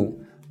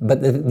true, but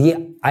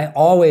I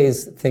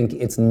always think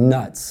it's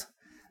nuts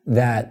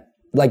that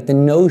like the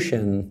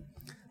notion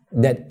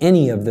that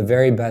any of the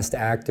very best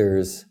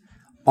actors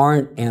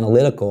aren't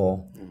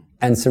analytical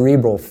and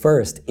cerebral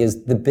first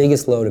is the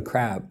biggest load of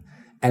crap.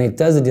 And it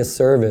does a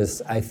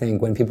disservice, I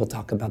think, when people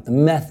talk about the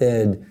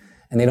method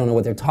and they don't know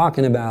what they're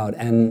talking about,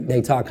 and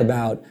they talk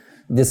about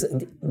this.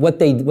 What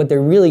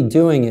they're really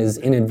doing is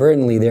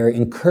inadvertently they're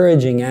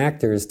encouraging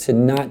actors to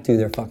not do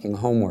their fucking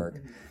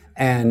homework.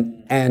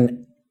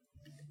 And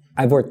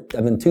I've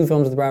done 2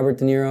 films with Robert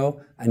De Niro.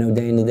 I know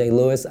Daniel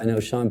Day-Lewis. I know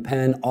Sean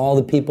Penn. All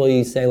the people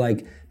you say,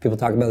 like, people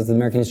talk about this in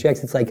American History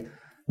X. It's like,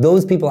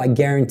 those people, I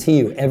guarantee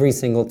you, every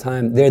single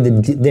time,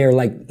 they're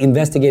like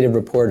investigative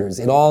reporters.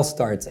 It all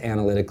starts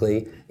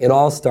analytically. It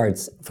all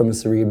starts from a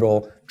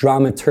cerebral,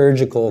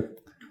 dramaturgical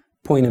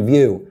point of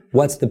view.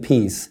 What's the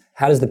piece?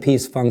 How does the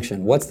piece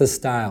function? What's the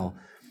style?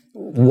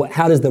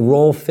 How does the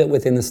role fit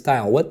within the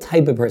style? What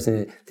type of person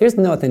is it? There's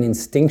nothing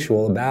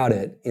instinctual about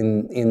it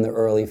in the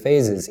early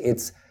phases.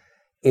 It's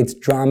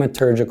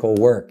dramaturgical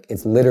work.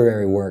 It's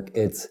literary work.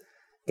 It's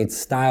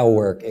style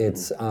work.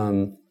 It's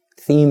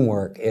theme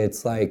work.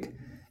 It's like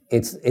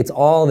it's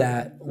all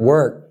that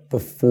work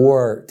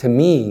before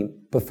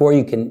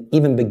you can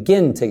even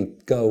begin to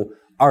go,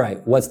 all right,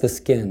 what's the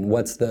skin?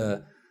 What's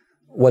the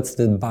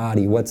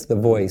body? What's the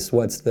voice?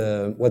 What's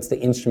the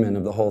instrument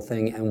of the whole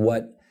thing? And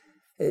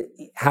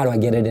how do I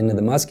get it into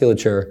the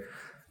musculature?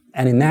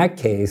 And in that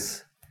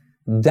case,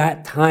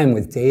 that time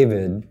with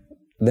David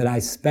that I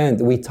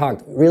spent, we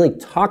talked, really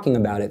talking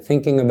about it,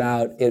 thinking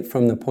about it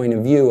from the point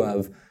of view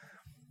of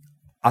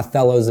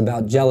Othello's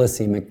about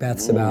jealousy,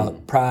 Macbeth's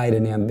about pride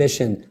and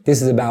ambition.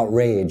 This is about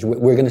rage.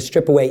 We're going to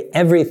strip away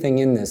everything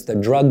in this, the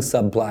drug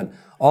subplot,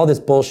 all this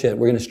bullshit.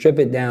 We're going to strip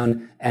it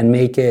down and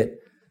make it,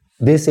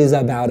 this is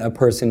about a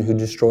person who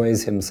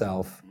destroys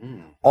himself,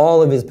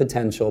 all of his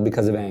potential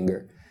because of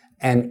anger.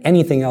 And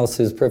anything else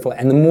is peripheral.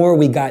 And the more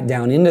we got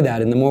down into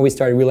that, and the more we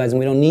started realizing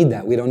we don't need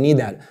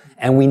that,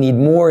 and we need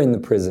more in the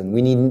prison.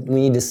 We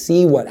need to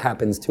see what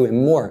happens to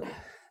him more.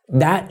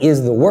 That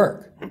is the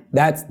work.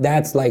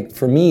 That's like,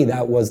 for me,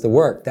 that was the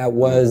work. That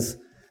was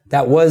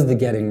the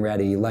getting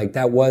ready. Like,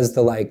 that was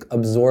the like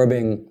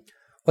absorbing,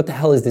 what the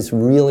hell is this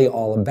really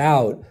all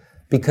about?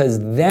 Because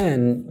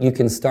then you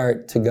can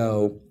start to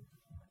go,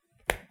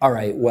 all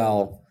right,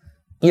 well,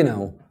 you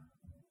know,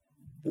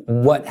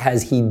 what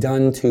has he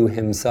done to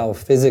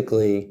himself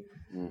physically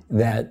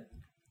that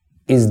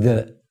is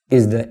the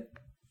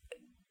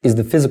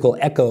physical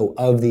echo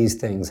of these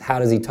things? How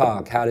does he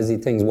talk? How does he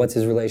think? What's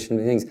his relation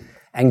to things?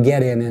 And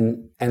get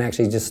in and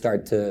actually just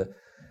start to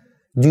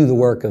do the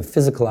work of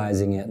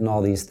physicalizing it and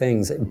all these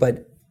things.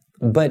 But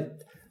the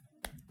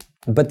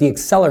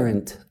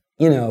accelerant,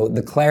 you know,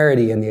 the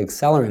clarity and the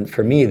accelerant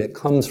for me that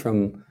comes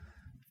from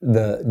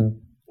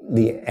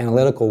the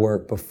analytical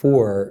work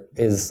before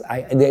is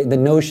the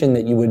notion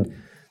that you would.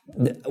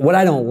 What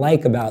I don't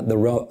like about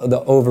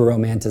the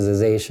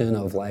over-romanticization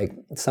of like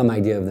some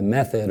idea of the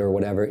method or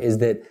whatever is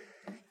that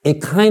it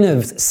kind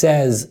of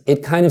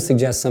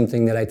suggests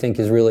something that I think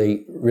is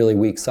really, really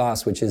weak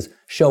sauce, which is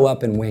show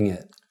up and wing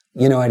it.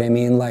 You know what I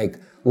mean? Like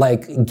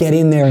get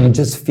in there and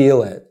just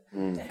feel it.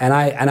 And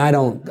I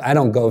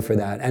don't go for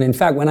that. And in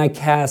fact, when I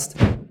cast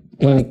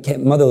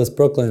Motherless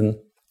Brooklyn,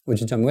 which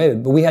is John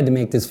Wayne, but we had to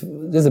make this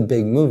is a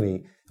big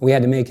movie. We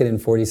had to make it in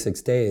 46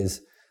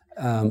 days.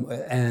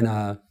 And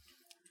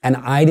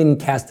I didn't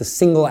cast a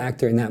single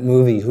actor in that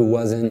movie who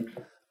wasn't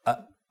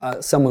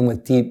someone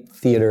with deep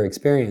theater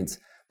experience,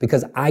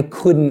 because I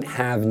couldn't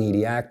have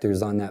needy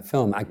actors on that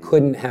film. I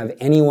couldn't have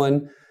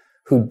anyone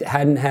who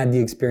hadn't had the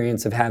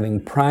experience of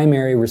having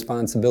primary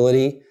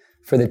responsibility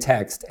for the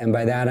text. And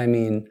by that I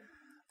mean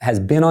has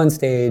been on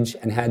stage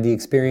and had the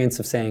experience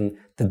of saying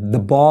the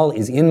ball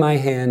is in my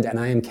hand and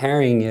I am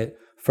carrying it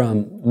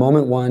from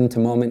moment one to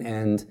moment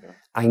end.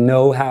 I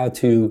know how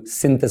to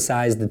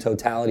synthesize the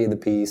totality of the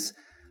piece,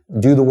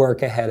 do the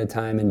work ahead of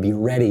time, and be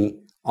ready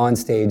on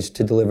stage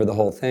to deliver the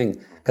whole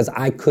thing. Because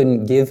I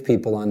couldn't give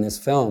people on this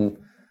film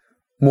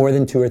more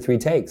than 2 or 3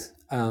 takes.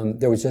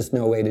 There was just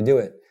no way to do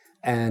it.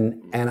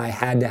 And I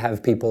had to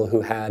have people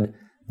who had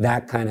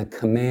that kind of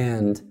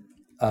command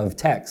of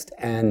text.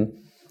 And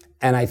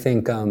I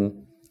think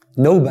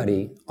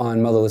nobody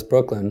on Motherless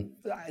Brooklyn,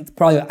 I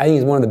think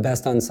it's one of the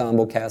best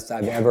ensemble casts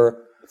I've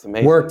ever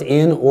worked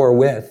in or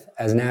with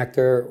as an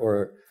actor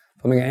or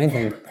filmmaker,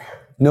 anything.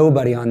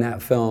 Nobody on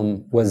that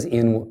film was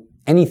in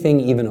anything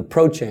even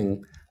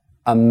approaching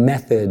a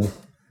method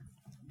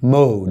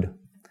mode.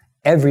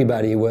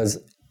 Everybody was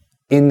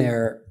in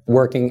there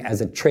working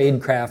as a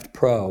tradecraft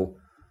pro,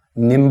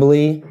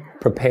 nimbly,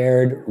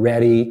 prepared,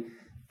 ready,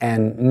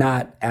 and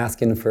not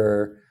asking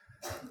for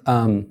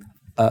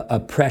a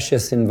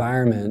precious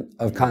environment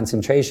of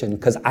concentration,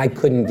 because I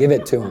couldn't give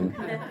it to them.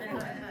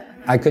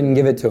 I couldn't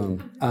give it to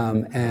them.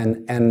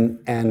 And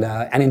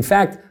in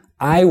fact,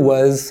 I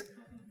was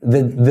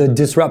the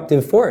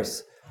disruptive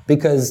force,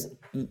 because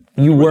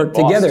you work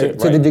boss together. too,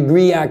 To the right.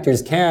 degree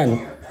actors can,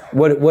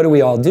 what do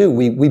we all do?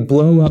 We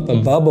blow up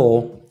a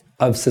bubble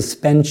of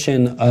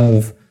suspension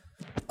of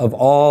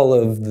all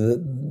of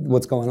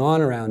what's going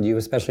on around you,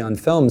 especially on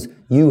films.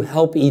 You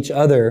help each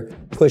other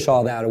push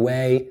all that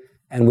away,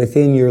 and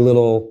within your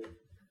little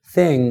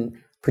thing,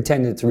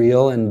 pretend it's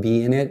real and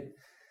be in it.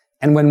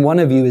 And when one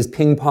of you is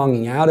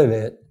ping-ponging out of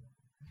it,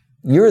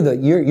 you're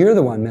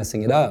the one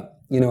messing it up.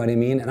 You know what I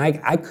mean? And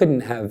I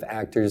couldn't have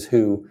actors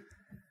who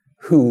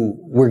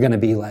were going to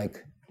be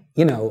like,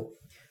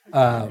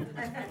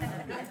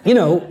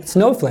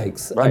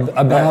 snowflakes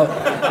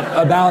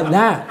about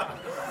that.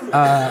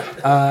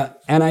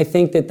 And I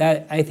think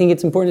I think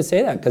it's important to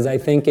say that, because I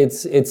think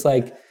it's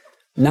like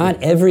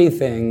not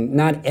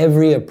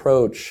every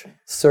approach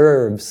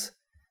serves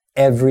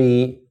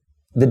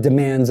the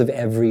demands of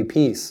every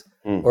piece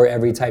or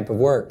every type of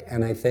work.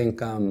 And I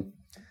think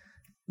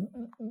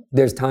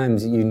there's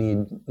times you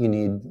need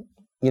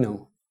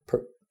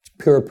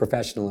pure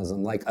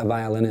professionalism, like a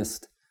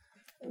violinist.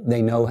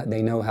 They know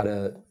how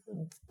to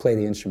play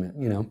the instrument,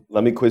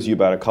 Let me quiz you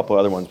about a couple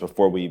other ones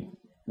before we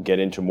get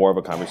into more of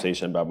a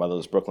conversation about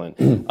Motherless Brooklyn.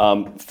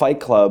 Fight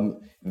Club,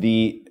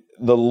 the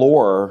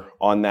lore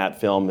on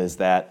that film is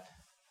that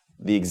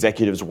the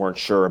executives weren't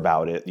sure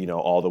about it,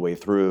 all the way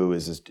through.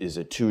 Is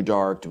it too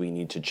dark? Do we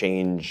need to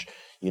change,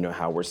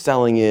 how we're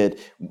selling it?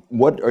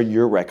 What are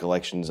your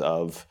recollections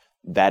of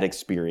that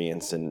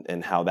experience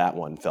and how that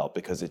one felt?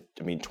 Because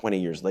 20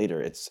 years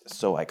later, it's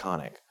so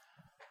iconic.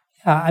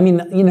 Yeah,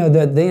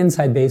 the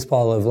inside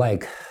baseball of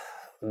like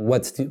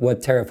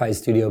what terrifies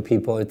studio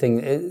people. I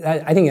think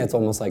that's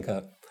almost like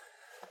a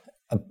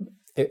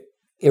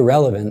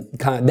irrelevant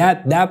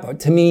that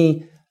to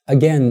me.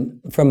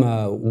 Again, from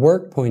a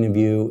work point of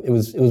view, it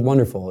was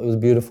wonderful. It was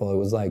beautiful. It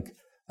was like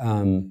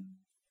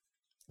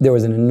there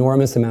was an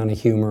enormous amount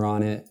of humor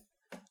on it.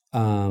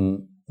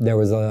 There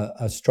was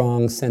a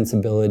strong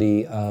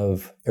sensibility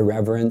of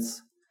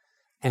irreverence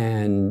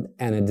and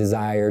a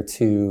desire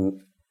to,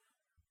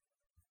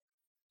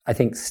 I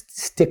think,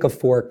 stick a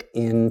fork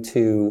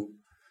into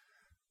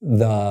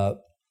the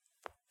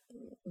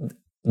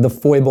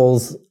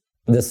foibles,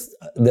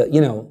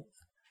 the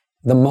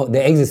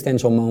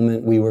existential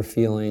moment we were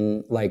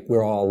feeling like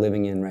we're all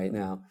living in right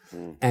now.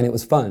 And it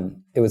was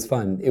fun. There was a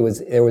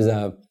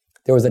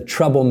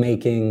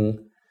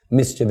troublemaking,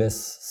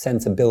 mischievous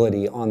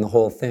sensibility on the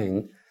whole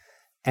thing.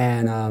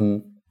 And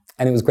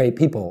it was great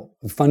people,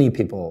 funny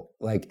people.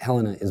 Like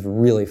Helena is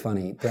really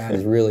funny, Brad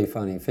is really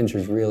funny,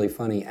 Fincher's really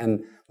funny.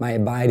 And my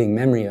abiding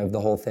memory of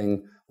the whole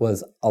thing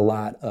was a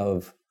lot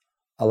of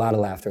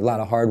laughter, a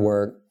lot of hard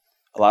work.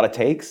 A lot of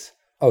takes?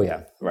 Oh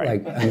yeah,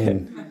 right.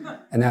 And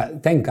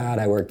thank God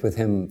I worked with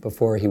him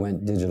before he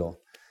went digital.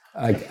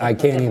 I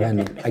can't even.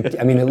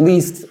 At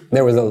least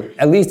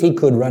he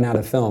could run out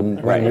of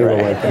film when we were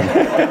working.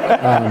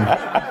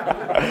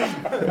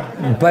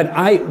 But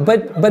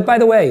by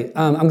the way,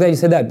 I'm glad you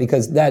said that,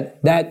 because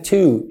that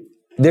too.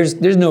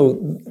 There's no,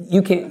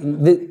 you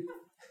can't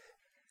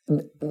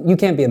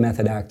be a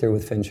method actor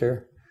with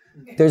Fincher.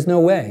 There's no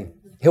way.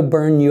 He'll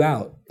burn you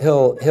out.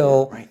 He'll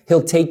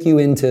take you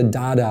into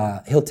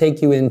Dada. He'll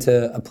take you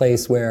into a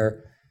place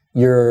where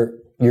you're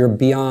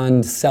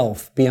beyond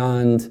self,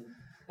 beyond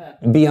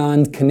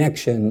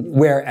connection.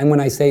 And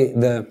when I say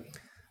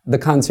the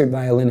concert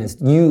violinist,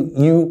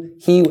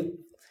 he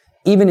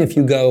even if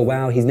you go,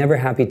 wow, he's never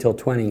happy till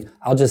 20,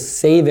 I'll just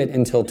save it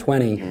until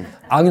 20.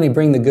 I'm going to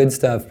bring the good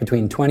stuff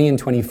between 20 and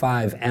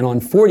 25, and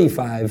on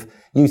 45,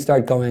 you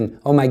start going,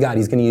 oh my God,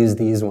 he's going to use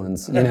these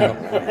ones,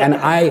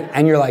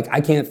 And you're like, I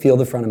can't feel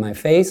the front of my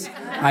face.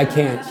 I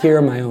can't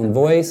hear my own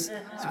voice.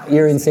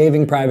 You're in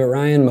Saving Private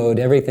Ryan mode.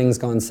 Everything's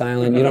gone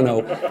silent. You don't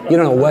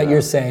know what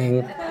you're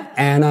saying,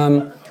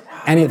 and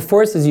it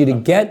forces you to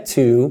get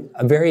to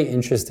a very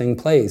interesting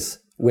place,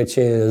 which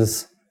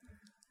is,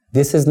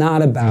 this is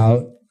not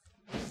about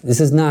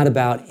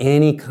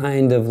any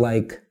kind of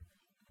like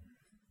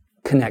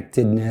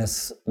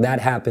connectedness. That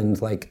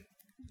happened like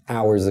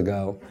hours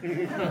ago,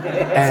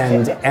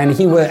 and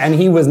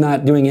he was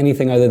not doing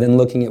anything other than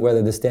looking at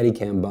whether the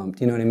Steadicam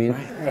bumped. You know what I mean?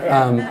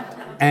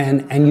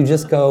 And you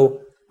just go,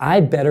 I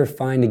better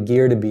find a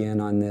gear to be in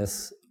on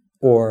this,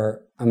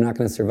 or I'm not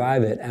going to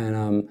survive it.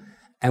 And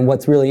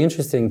what's really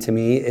interesting to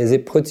me is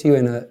it puts you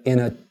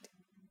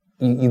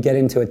you get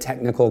into a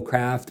technical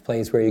craft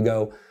place where you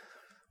go,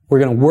 we're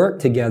going to work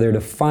together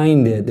to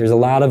find it. There's a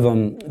lot of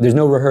them. There's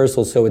no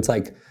rehearsal, so it's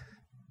like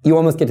you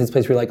almost get to this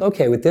place where you're like,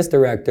 okay, with this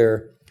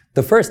director,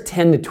 the first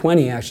 10 to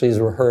 20 actually is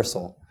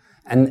rehearsal.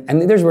 And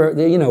there's where,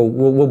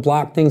 we'll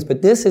block things,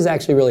 but this is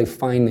actually really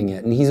finding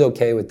it, and he's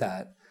okay with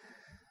that.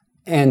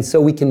 And so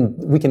we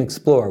can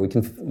explore, we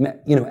can,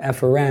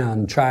 F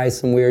around, try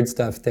some weird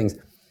stuff, things.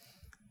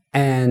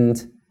 And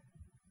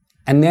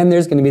then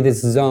there's going to be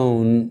this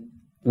zone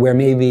where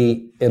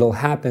maybe it'll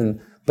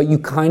happen, but you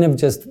kind of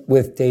just,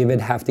 with David,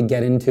 have to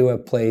get into a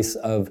place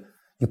of,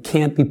 you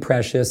can't be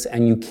precious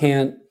and you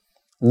can't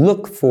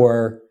look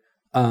for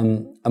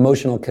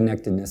emotional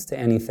connectedness to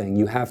anything.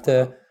 You have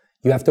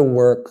to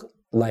work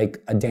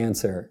like a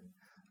dancer.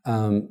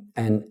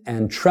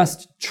 and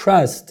trust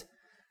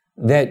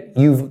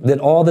that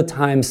all the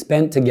time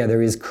spent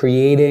together is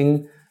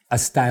creating a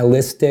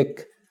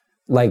stylistic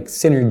like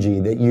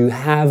synergy, that you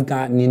have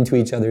gotten into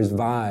each other's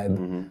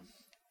vibe,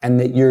 and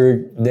that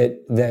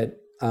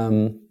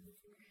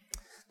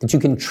that you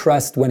can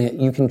trust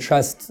you can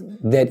trust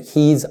that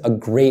he's a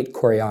great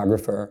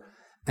choreographer,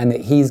 and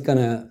that he's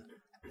gonna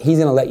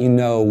let you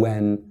know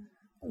when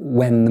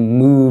the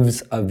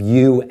moves of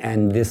you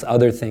and this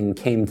other thing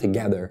came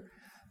together.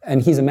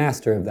 And he's a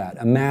master of that,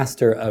 a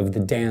master of the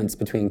dance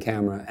between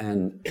camera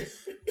and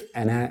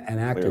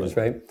actors,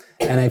 right?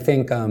 And I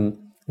think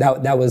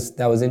that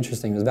was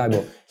interesting. It was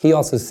valuable. He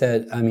also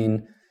said, I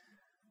mean,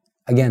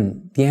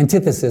 again, the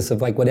antithesis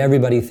of like what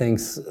everybody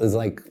thinks is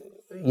like,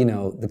 you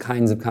know, the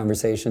kinds of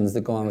conversations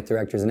that go on with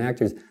directors and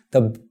actors.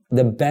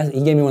 The best.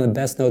 He gave me one of the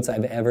best notes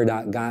I've ever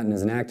gotten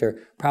as an actor.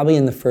 Probably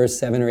in the first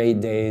 7 or 8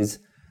 days,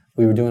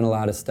 we were doing a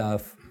lot of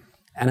stuff,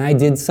 and I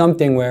did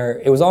something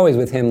where it was always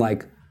with him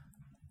like,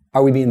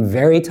 are we being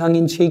very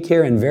tongue-in-cheek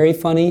here and very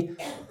funny,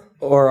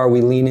 or are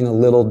we leaning a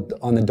little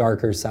on the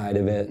darker side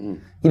of it?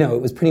 You know,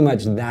 it was pretty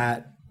much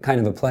that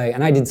kind of a play.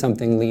 And I did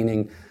something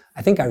leaning,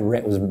 I think I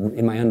was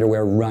in my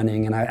underwear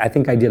running, and I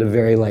think I did a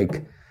very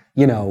like,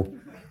 you know,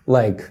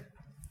 like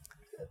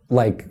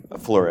a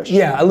flourish.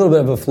 Yeah, a little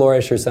bit of a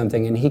flourish or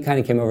something. And he kind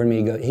of came over to me,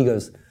 he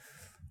goes,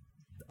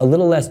 a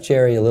little less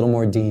Jerry, a little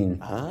more Dean.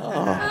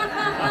 Oh.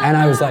 And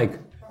I was like,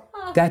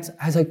 that's it.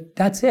 I was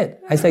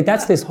like,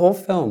 that's this whole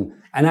film.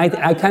 And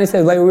I kind of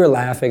said, like, we were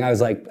laughing. I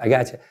was like, I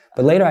got you.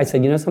 But later I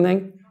said, you know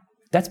something?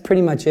 That's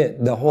pretty much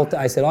it. The whole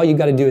I said, all you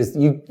got to do is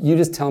you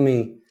just tell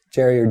me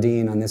Jerry or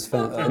Dean on this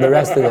film, the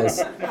rest of this,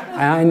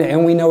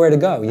 and we know where to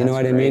go. You know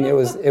what I mean? It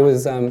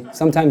was.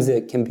 Sometimes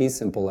it can be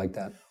simple like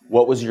that.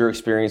 What was your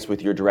experience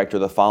with your director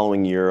the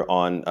following year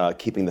on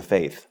Keeping the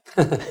Faith?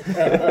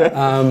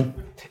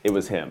 It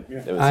was him.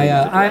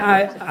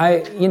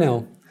 I you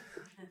know,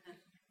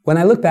 when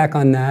I look back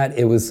on that,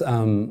 it was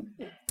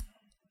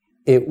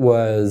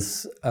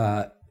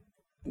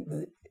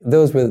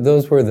those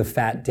were the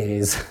fat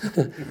days.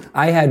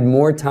 I had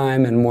more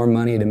time and more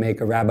money to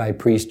make a rabbi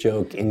priest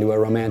joke into a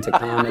romantic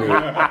comedy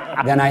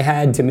than I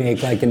had to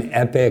make like an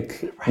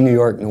epic New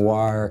York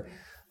noir.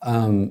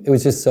 It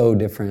was just so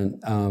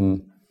different,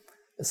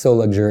 so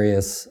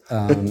luxurious,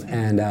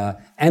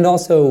 and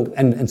also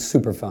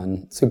super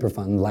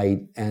fun, light.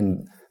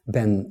 And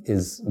Ben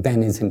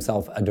is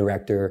himself a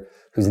director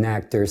who's an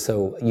actor,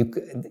 so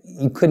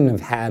you couldn't have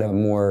had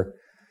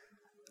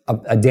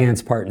a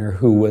dance partner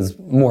who was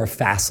more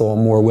facile,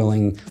 more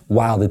willing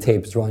while the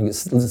tape is rolling.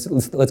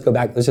 Let's go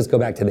back. Let's just go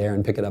back to there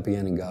and pick it up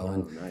again and go.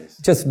 And nice.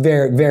 Just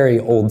very, very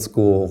old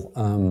school.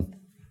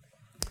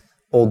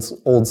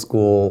 Old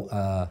school.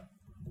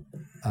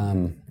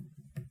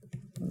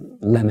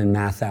 Lemon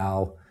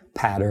Mathau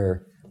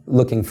patter,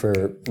 looking for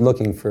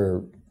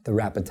the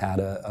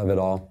rapatata of it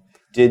all.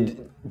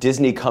 Did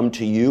Disney come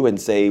to you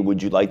and say,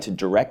 would you like to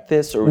direct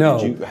this, or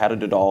No. how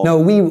did it all?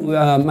 No,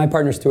 my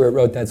partner Stuart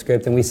wrote that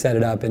script, and we set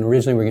it up, and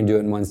originally we were going to do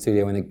it in one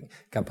studio, and it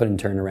got put in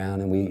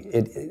turnaround, and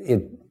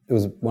it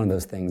was one of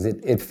those things.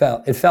 It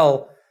fell,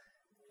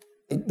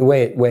 the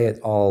way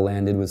it all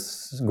landed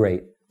was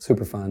great,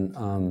 super fun,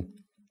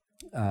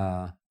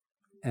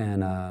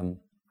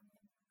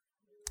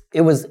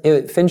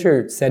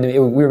 Fincher said to me,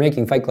 we were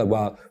making Fight Club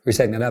while we were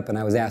setting it up, and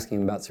I was asking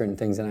him about certain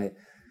things, and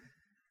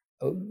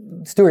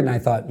Stuart and I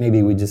thought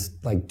maybe we'd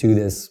just like do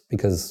this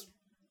because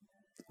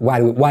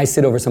why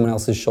sit over someone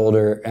else's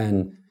shoulder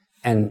and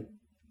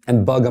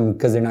bug them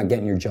because they're not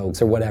getting your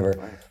jokes or whatever.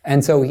 Right.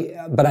 And so,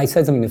 but I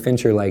said something to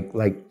Fincher like,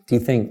 do you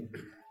think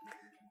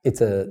this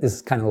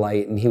is kind of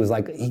light? And he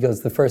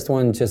goes, the first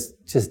one, just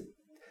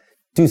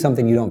do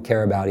something you don't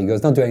care about. He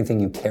goes, don't do anything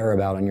you care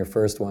about on your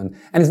first one.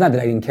 And it's not that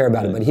I didn't care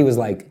about it, but he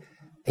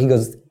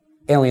goes,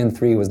 Alien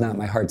 3 was not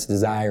my heart's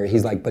desire.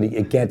 He's like, but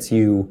it gets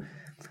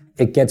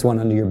one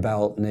under your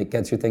belt and it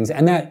gets your things.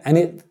 And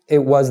it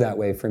was that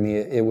way for me.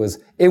 It was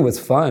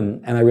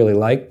fun, and I really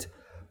liked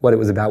what it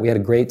was about. We had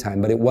a great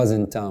time, but it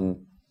wasn't,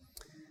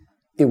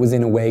 it was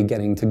in a way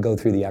getting to go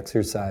through the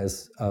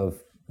exercise of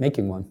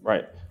making one.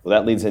 Right. Well,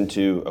 that leads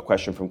into a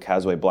question from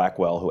Casway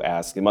Blackwell, who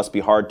asks, it must be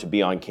hard to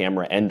be on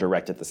camera and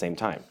direct at the same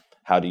time.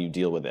 How do you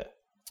deal with it?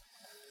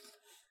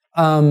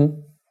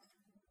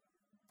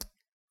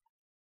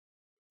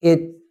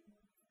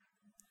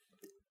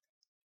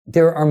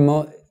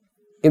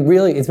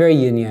 It's very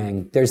yin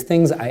yang. There's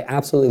things I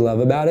absolutely love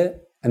about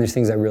it, and there's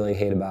things I really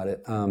hate about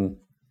it. On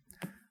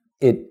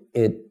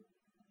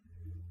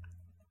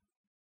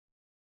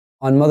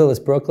Motherless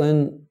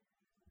Brooklyn,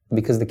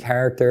 because the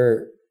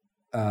character,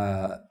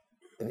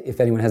 if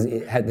anyone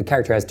the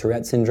character has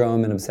Tourette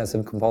syndrome and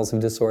obsessive compulsive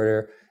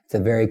disorder. It's a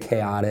very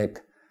chaotic,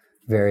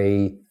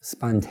 very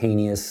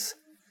spontaneous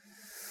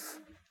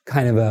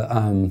kind of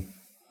a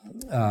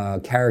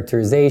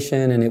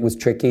characterization, and it was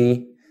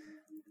tricky.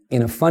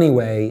 In a funny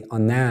way,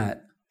 on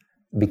that,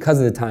 because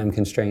of the time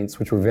constraints,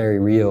 which were very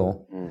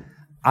real,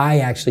 I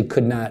actually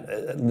could not,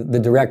 the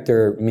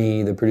director,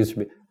 me, the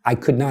producer, I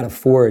could not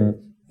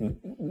afford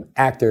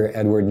actor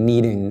Edward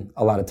needing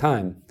a lot of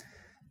time.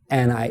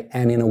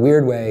 And in a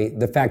weird way,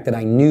 the fact that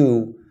I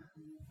knew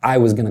I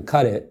was going to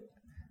cut it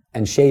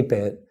and shape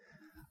it,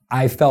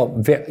 I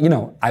felt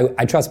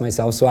I trust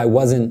myself, so I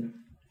wasn't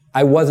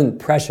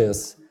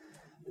precious.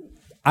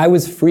 I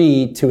was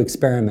free to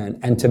experiment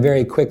and to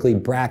very quickly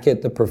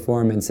bracket the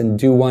performance and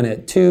do one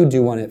at 2,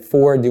 do one at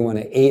 4, do one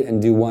at 8,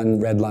 and do one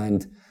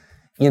redlined,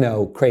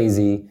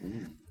 crazy.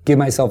 Give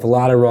myself a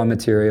lot of raw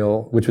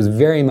material, which was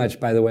very much,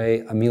 by the way,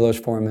 a Milos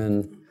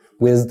Forman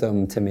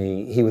wisdom to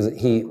me.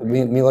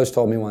 Milos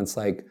told me once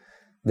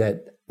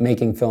that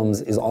making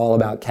films is all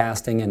about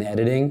casting and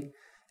editing,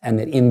 and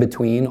that in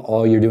between,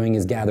 all you're doing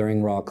is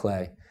gathering raw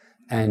clay.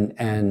 And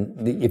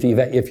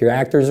if your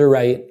actors are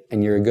right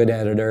and you're a good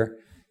editor,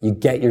 you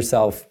get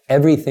yourself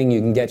everything you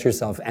can get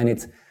yourself, and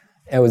it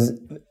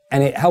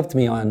helped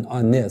me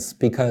on this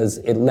because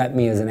it let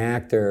me as an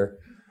actor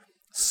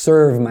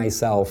serve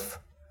myself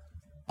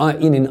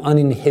in an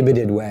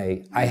uninhibited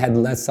way. I had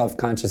less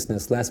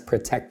self-consciousness, less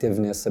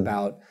protectiveness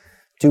about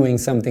doing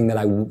something that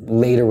I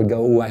later would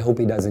go, "Oh, I hope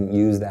he doesn't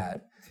use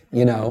that,"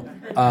 and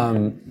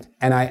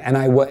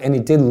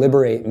it did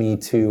liberate me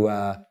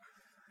to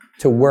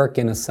work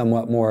in a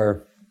somewhat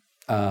more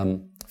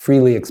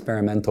freely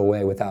experimental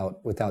way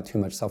without too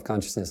much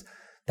self-consciousness.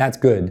 That's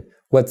good.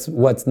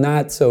 What's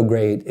not so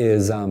great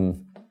is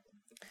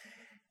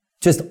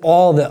just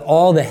all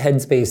the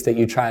headspace that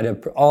you try to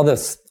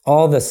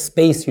all the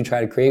space you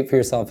try to create for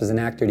yourself as an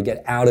actor to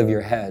get out of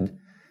your head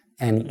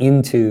and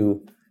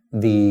into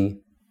the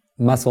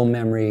muscle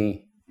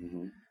memory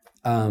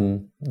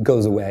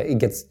goes away. It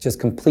gets just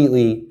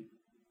completely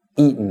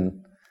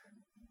eaten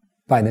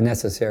by the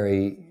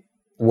necessary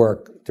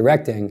work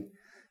directing,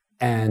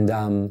 and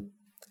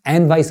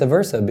vice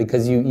versa,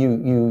 because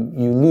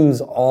you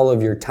lose all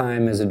of your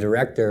time as a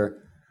director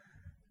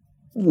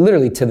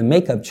literally to the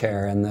makeup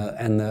chair and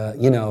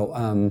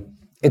the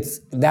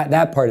it's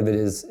that part of it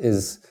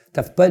is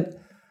tough. But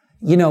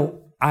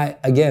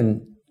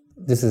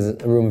this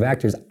is a room of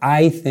actors.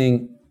 I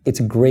think it's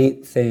a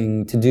great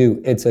thing to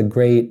do. It's a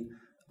great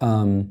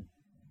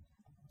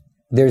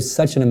there's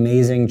such an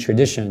amazing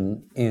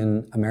tradition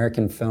in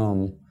American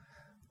film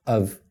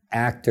of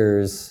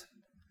actors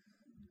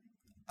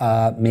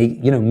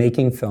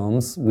making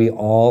films. We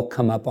all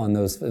come up on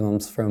those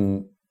films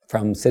from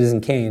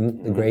Citizen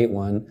Kane, the great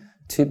one,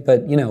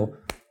 but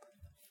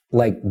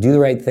Do the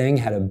Right Thing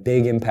had a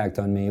big impact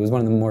on me. It was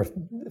one of the more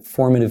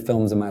formative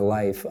films of my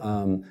life.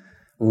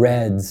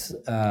 Reds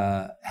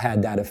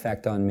had that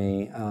effect on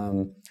me.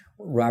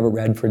 Robert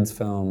Redford's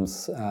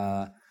films,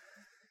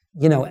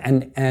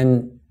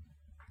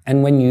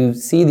 and when you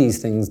see these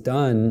things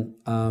done,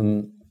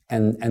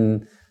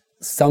 and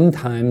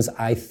sometimes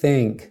I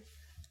think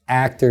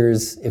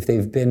actors,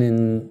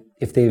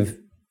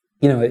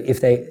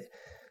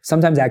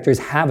 sometimes actors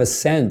have a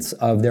sense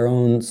of their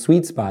own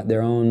sweet spot,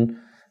 their own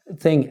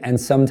thing, and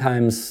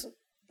sometimes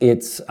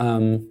it's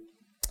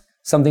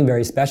something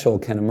very special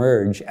can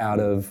emerge out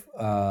of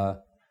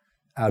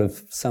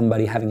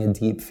somebody having a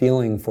deep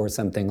feeling for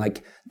something,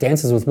 like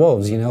Dances with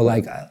Wolves,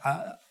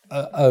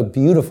 a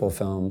beautiful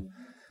film.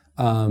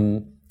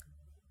 I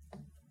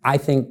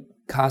think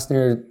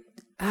Costner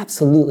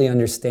absolutely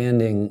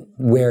understanding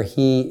where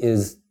he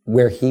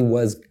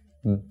was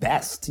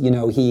best.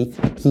 He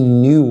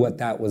knew what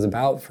that was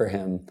about for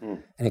him,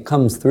 and it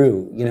comes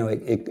through.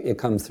 It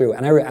comes through,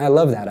 and I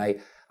love that. I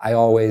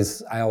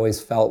always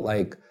felt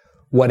like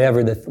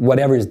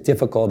whatever is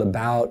difficult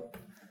about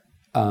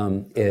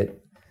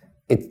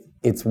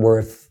it's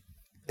worth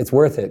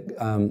it.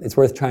 It's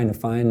worth trying to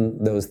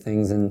find those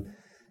things and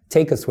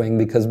take a swing,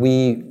 because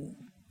we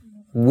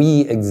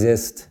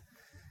exist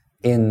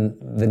in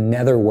the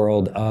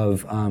netherworld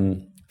of.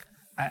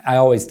 I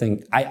always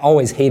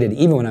hated,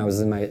 even when I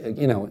was in my,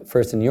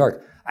 first in New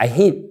York, I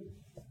hate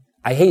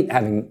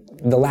having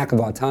the lack of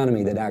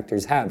autonomy that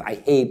actors have. I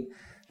hate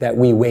that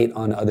we wait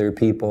on other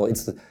people.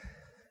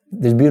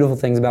 There's beautiful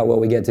things about what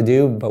we get to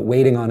do, but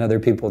waiting on other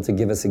people to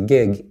give us a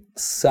gig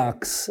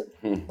sucks,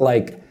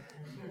 like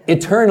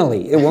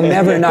eternally. It will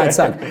never not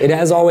suck. It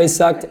has always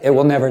sucked. It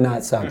will never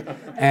not suck.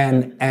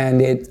 And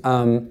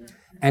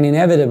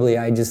inevitably,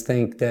 I just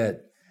think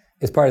that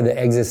it's part of the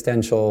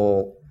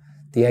existential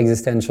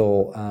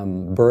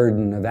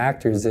burden of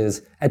actors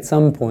is, at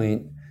some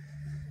point,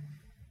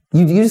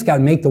 you just got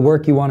to make the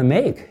work you want to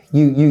make.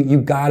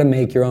 You got to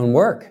make your own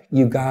work.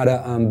 You got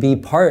to be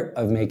part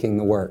of making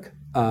the work.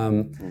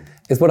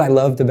 It's what I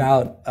loved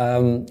about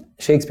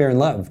Shakespeare in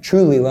Love.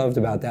 Truly loved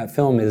about that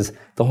film is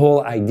the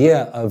whole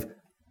idea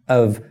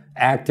of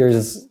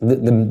actors,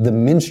 the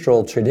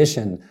minstrel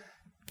tradition.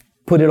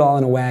 Put it all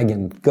in a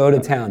wagon, go to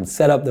town,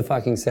 set up the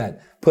fucking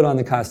set, put on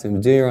the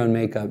costume, do your own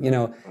makeup.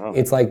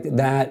 It's like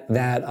that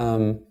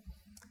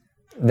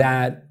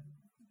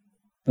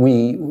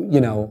we've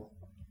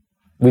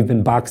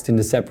been boxed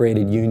into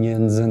separated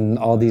unions and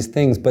all these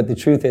things. But the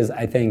truth is,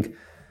 I think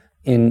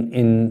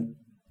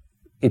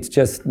it's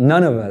just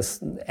none of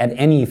us at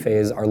any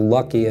phase are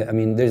lucky. I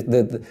mean, there's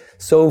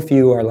so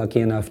few are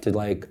lucky enough to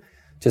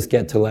just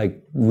get to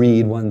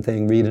read one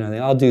thing, read another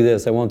thing. I'll do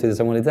this, I won't do this,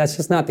 I won't do this. That's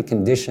just not the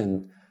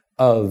condition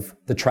of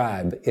the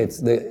tribe.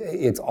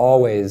 It's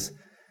always,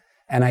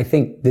 and I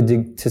think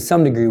to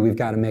some degree we've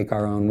got to make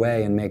our own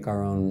way and make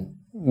our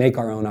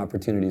own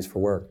opportunities for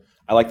work.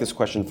 I like this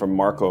question from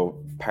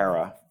Marco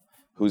Para,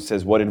 who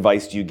says, what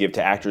advice do you give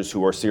to actors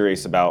who are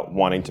serious about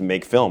wanting to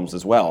make films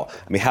as well?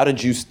 I mean, how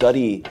did you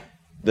study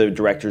the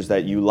directors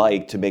that you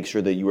like to make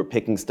sure that you were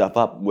picking stuff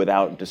up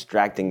without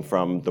distracting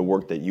from the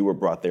work that you were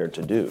brought there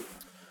to do?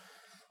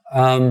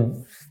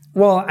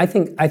 Well, I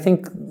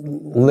think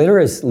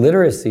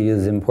literacy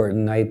is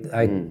important.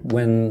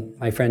 When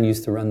my friend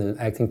used to run the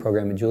acting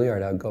program at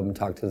Juilliard, I would go up and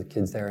talk to the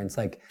kids there, and it's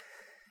like,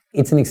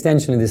 it's an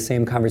extension of this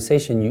same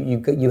conversation.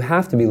 You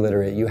have to be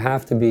literate. You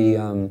have to be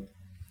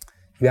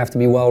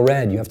well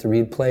read. You have to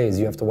read plays.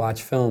 You have to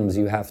watch films.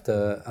 You have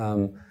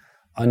to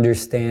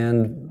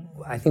understand.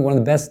 I think one of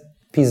the best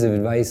pieces of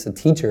advice a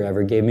teacher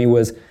ever gave me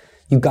was,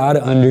 you got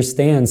to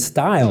understand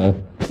style,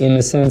 in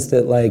the sense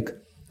that, like,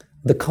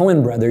 the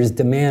Coen brothers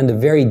demand a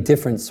very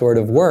different sort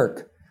of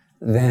work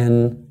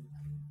than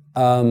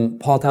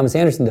Paul Thomas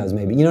Anderson does,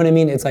 maybe. You know what I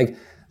mean? It's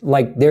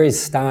like there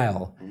is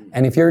style.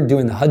 And if you're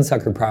doing the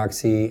Hudsucker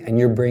Proxy and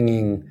you're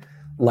bringing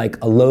like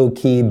a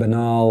low-key,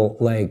 banal,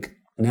 like,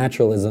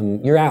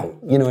 naturalism, you're out.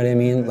 You know what I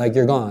mean? Like,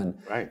 you're gone.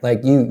 Right.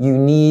 Like, you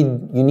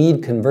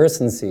need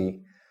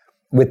conversancy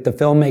with the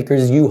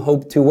filmmakers you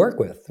hope to work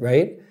with,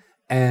 right?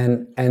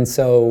 And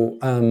so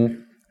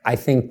I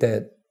think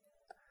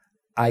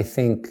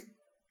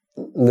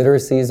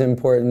literacy is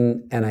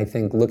important, and I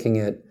think looking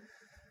at,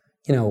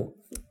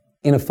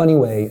 in a funny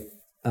way,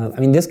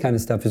 this kind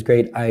of stuff is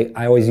great.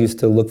 I always used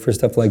to look for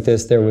stuff like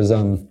this. There was,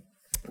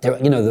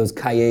 those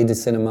Cahiers de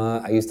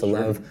Cinema I used to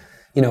love,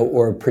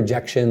 or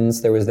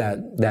Projections. There was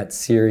that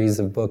series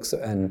of books,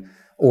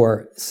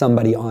 or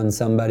Somebody on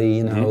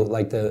Somebody,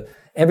 like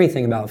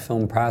everything about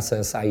film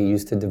process I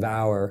used to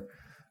devour.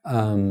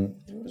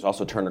 There's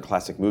also Turner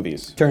Classic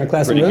Movies. Turner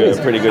Classic Movies.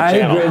 Pretty good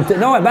channel.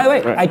 No, by the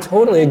way, right. I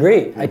totally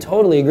agree.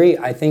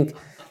 I think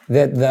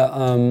that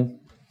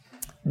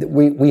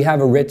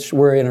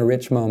we're in a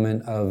rich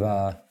moment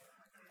of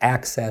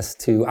access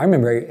to. I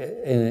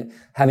remember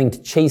having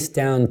to chase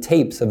down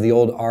tapes of the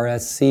old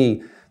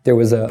RSC. There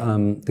was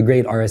the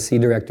great RSC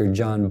director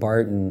John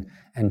Barton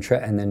and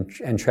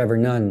Trevor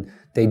Nunn.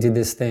 They did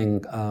this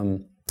thing,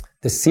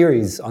 the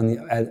series on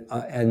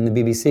the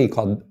BBC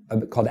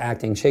called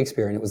Acting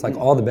Shakespeare, and it was like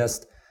all the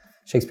best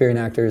Shakespearean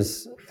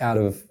actors out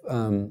of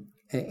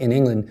in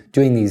England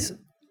doing these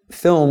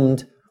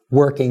filmed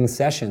working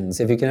sessions.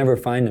 If you can ever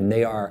find them,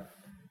 they are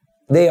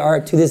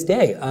to this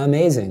day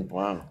amazing.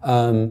 Wow.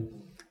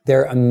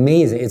 They're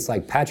amazing. It's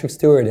like Patrick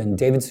Stewart and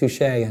David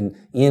Suchet and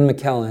Ian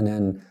McKellen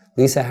and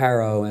Lisa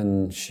Harrow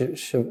and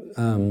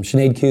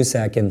Sinead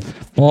Cusack and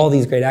all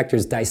these great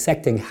actors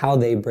dissecting how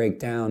they break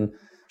down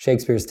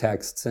Shakespeare's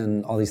texts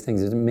and all these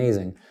things. It's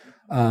amazing.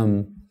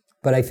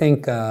 But I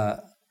think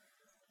on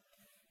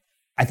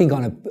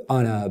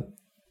a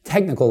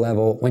technical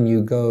level, when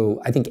you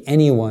go, I think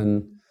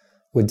anyone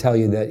would tell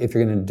you that if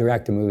you're going to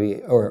direct a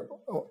movie or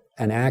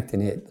and act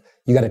in it,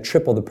 you got to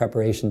triple the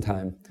preparation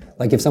time.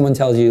 Like, if someone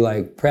tells you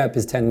like prep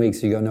is 10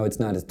 weeks, you go, no, it's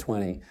not, it's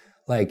 20.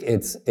 Like,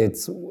 it's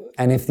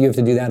and if you have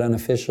to do that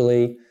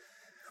unofficially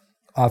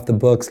off the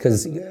books,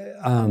 because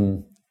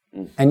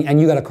and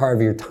you got to carve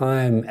your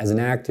time as an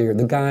actor.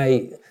 The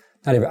guy,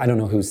 I don't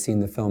know who's seen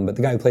the film, but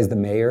the guy who plays the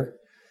mayor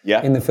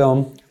in the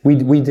film,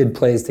 we did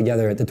plays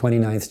together at the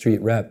 29th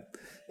Street Rep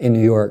in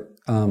New York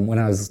when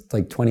I was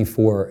like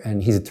 24,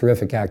 and he's a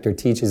terrific actor,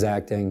 teaches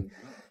acting.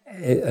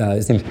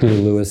 His name's Peter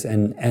Lewis,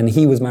 and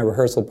he was my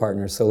rehearsal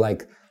partner. So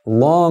like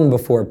long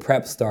before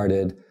prep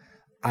started,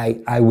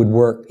 I would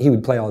work. He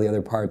would play all the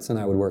other parts, and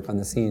I would work on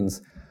the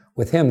scenes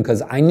with him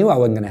because I knew I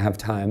wasn't going to have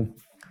time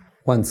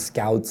once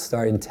scouts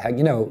started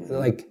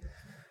like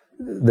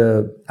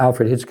the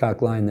Alfred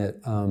Hitchcock line that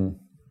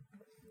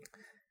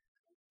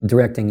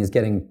directing is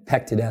getting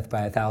pecked to death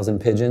by 1,000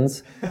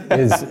 pigeons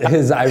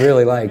is I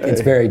really like.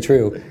 It's very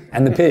true,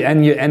 and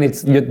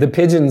the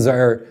pigeons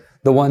are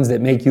the ones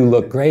that make you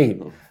look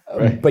great.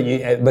 Right.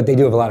 But they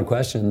do have a lot of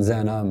questions,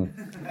 and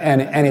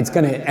it's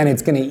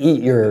gonna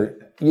eat your.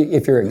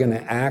 If you're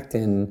gonna act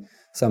in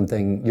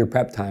something, your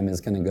prep time is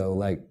gonna go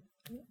like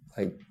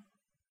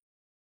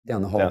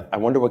down the hole. Now, I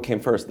wonder what came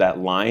first, that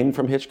line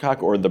from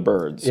Hitchcock or the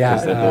birds?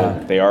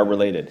 Yeah, they are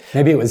related.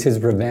 Maybe it was his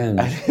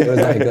revenge. It was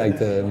like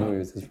the movie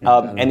was his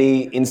revenge.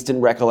 Any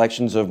instant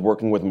recollections of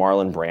working with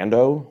Marlon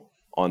Brando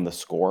on the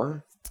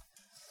score?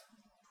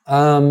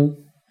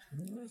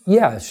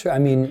 Yeah, sure. I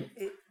mean,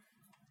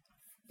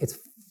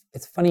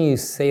 it's funny you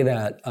say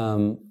that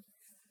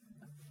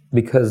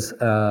because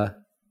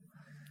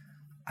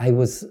I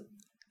was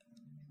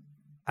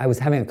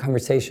having a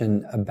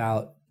conversation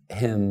about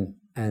him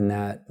and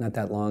that not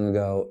that long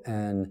ago,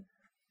 and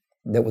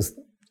that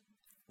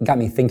got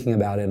me thinking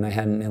about it, and I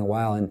hadn't in a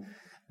while. And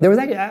there was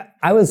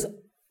actually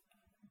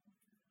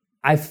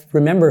I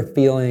remember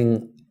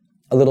feeling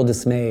a little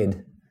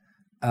dismayed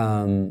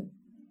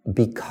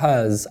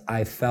because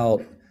I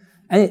felt,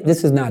 and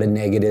this is not a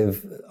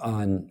negative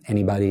on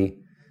anybody,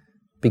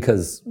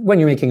 because when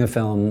you're making a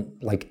film,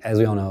 like as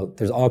we all know,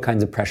 there's all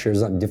kinds of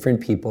pressures on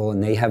different people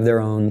and they have their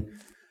own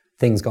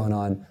things going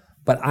on.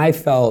 But I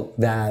felt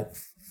that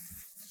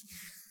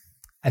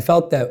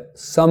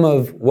some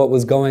of what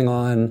was going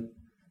on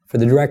for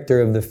the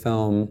director of the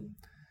film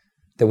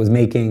it was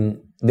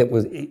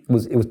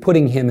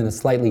putting him in a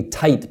slightly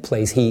tight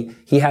place. He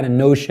had a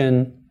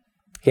notion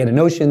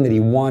that he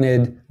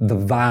wanted the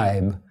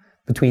vibe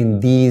between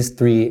these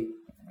three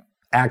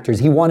actors.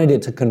 He wanted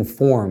it to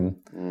conform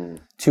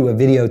to a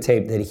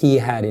videotape that he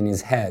had in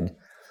his head.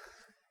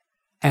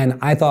 And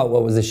I thought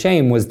what was a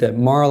shame was that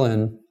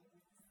Marlon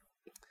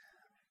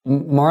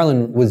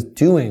was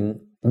doing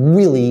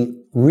really,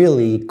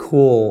 really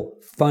cool,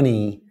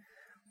 funny,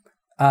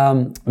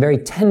 very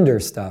tender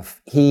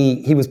stuff.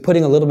 He was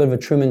putting a little bit of a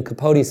Truman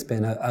Capote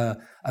spin, a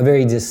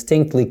very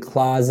distinctly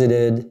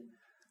closeted,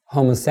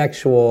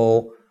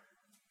 homosexual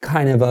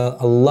kind of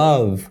a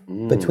love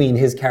between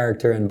his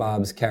character and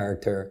Bob's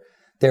character.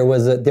 There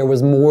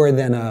was more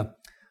than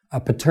a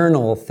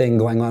paternal thing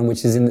going on,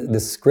 which is in the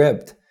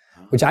script,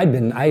 which I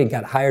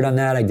got hired on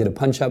that. I did a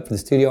punch up for the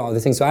studio, all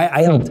these things. So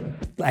I helped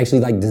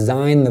actually like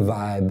design the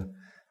vibe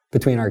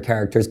between our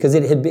characters, because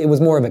it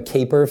was more of a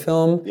caper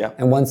film. Yeah.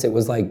 And once it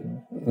was like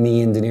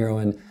me and De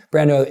Niro and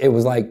Brando, it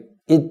was like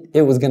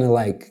it was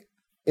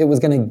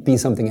gonna be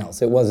something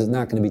else. It was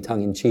not gonna be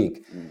tongue in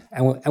cheek.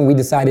 And we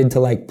decided to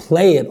like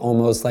play it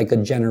almost like a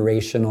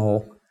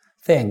generational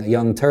thing. A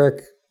young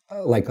Turk,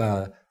 like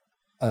a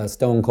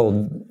stone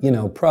cold,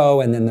 pro,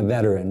 and then the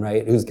veteran,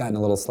 right? Who's gotten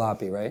a little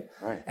sloppy, right?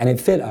 Right. And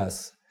it fit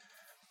us.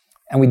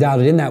 And we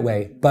dialed it in that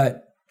way.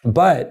 But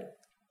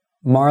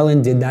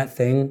Marlon did that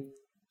thing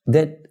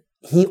that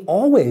he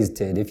always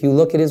did. If you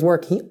look at his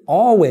work, he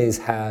always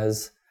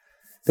has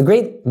the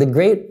great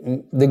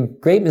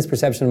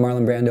misperception of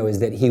Marlon Brando is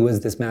that he was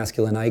this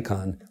masculine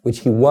icon, which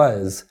he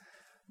was.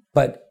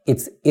 But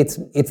it's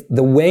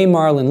the way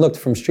Marlon looked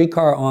from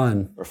Streetcar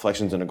on.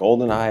 Reflections in a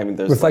Golden Eye. I mean,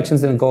 there's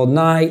Reflections in a Golden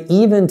Eye.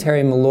 Even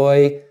Terry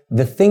Malloy.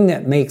 The thing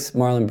that makes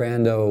Marlon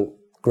Brando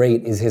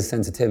great is his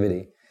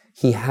sensitivity.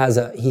 He has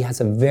a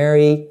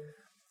very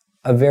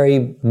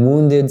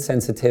wounded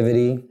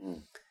sensitivity.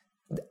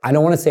 I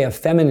don't want to say a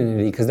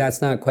femininity because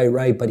that's not quite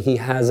right, but he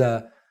has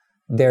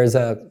there's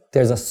a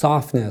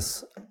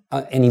softness,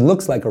 and he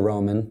looks like a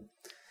Roman.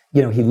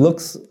 He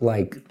looks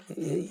like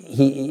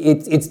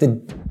it's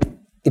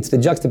the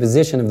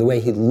juxtaposition of the way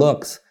he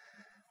looks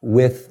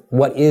with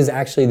what is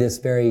actually this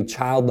very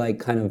childlike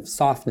kind of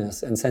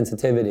softness and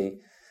sensitivity.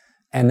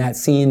 And that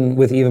scene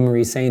with Eva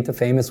Marie Saint, the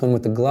famous one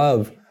with the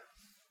glove,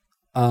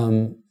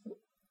 and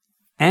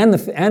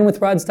with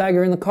Rod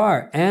Steiger in the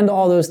car, and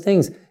all those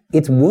things.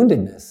 It's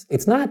woundedness.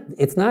 It's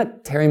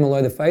not Terry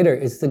Malloy the fighter.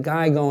 It's the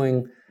guy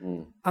going,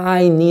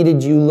 I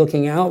needed you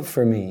looking out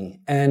for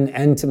me.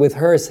 And with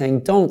her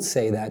saying, don't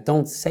say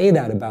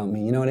that about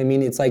me. You know what I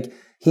mean? It's like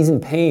he's in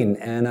pain.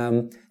 And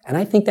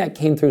I think that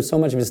came through so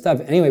much of his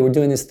stuff. Anyway, we're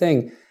doing this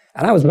thing.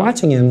 And I was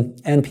watching him,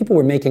 and people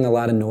were making a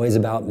lot of noise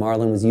about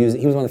Marlon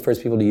he was one of the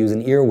first people to use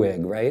an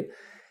earwig, right?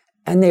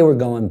 And they were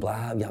going,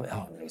 blah, blah,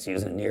 oh, he's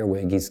using an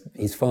earwig,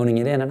 he's phoning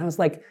it in. And I was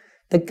like,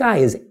 the guy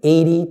is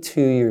 82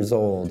 years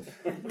old,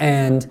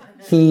 and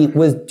he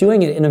was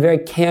doing it in a very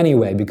canny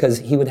way because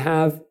he would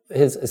have she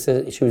was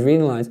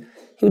reading the lines,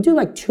 he would do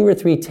like 2 or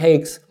 3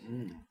 takes,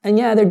 and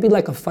yeah, there'd be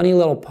like a funny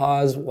little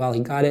pause while he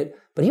got it,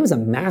 but he was a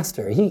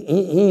master.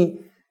 He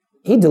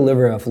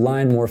delivered a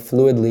line more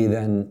fluidly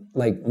than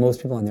like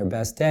most people on their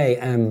best day,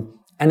 and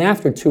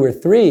after 2 or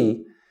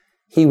 3,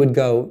 he would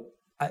go,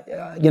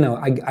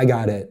 I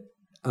got it.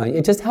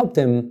 It just helped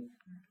him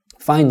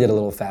find it a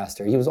little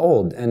faster. He was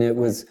old, and it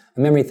was a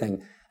memory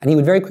thing. And he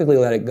would very quickly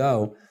let it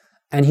go.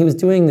 And he was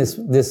doing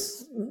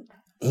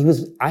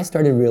I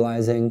started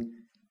realizing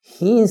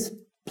he's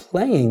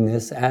playing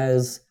this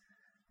as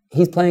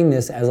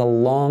a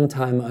long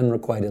time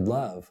unrequited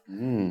love.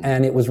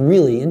 And it was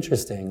really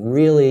interesting.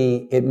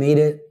 Really, it made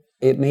it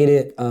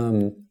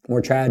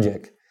more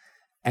tragic.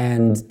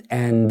 And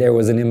there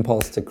was an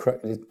impulse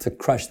to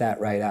crush that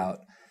right out.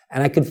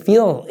 And I could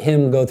feel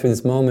him go through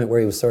this moment where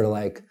he was sort of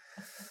like,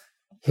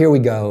 here we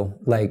go.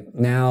 Like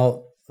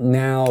now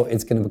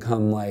it's going to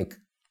become like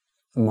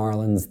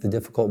Marlon's the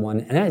difficult one,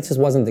 and that just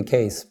wasn't the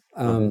case.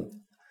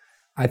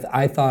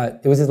 I thought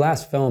it was his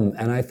last film,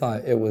 and I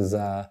thought it was.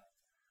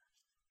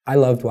 I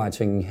loved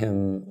watching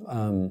him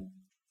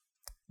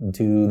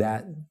do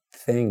that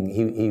thing.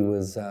 He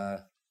was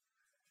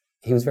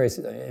very.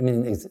 I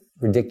mean, it's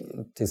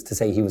ridiculous to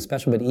say he was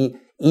special, but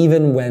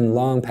even when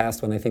long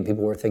past when I think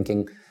people were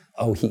thinking,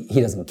 oh,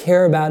 he doesn't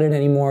care about it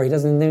anymore. He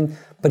doesn't.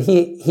 But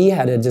he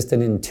had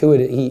an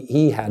intuitive.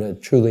 He had a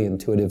truly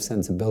intuitive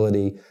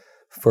sensibility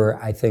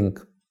for, I think,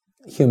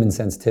 human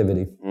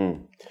sensitivity.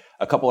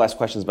 A couple last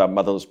questions about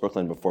Motherless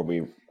Brooklyn before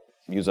we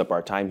use up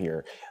our time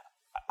here.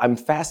 I'm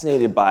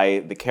fascinated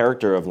by the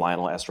character of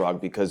Lionel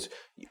Esrog because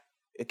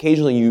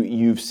occasionally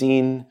you've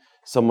seen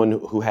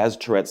someone who has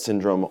Tourette's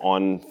syndrome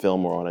on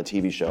film or on a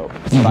TV show.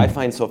 What I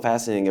find so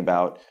fascinating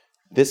about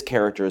this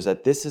character is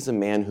that this is a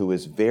man who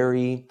is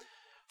very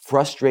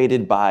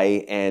frustrated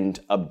by and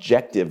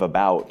objective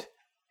about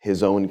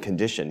his own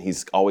condition.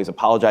 He's always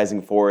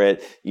apologizing for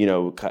it,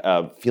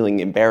 feeling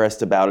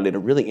embarrassed about it in a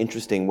really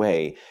interesting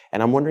way.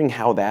 And I'm wondering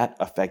how that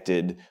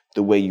affected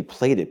the way you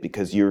played it,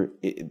 because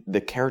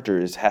the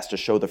character has to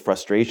show the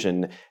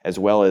frustration as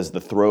well as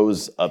the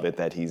throes of it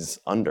that he's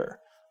under.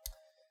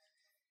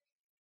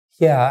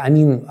 Yeah, I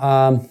mean,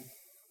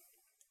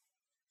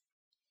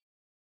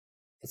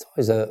 it's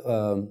always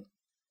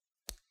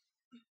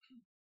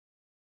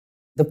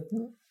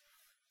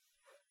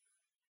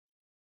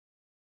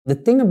the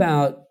thing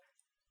about,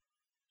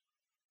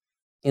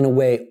 in a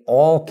way,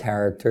 all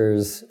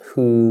characters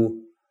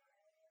who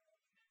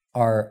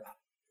are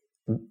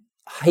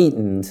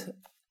heightened,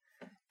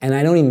 and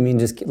I don't even mean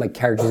just like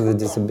characters with a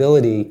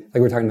disability,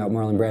 like we're talking about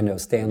Marlon Brando,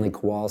 Stanley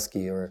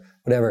Kowalski, or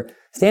whatever.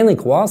 Stanley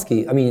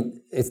Kowalski, I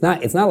mean, it's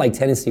not like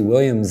Tennessee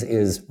Williams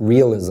is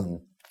realism,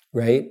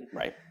 right?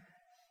 Right.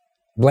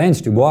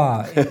 Blanche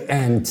Dubois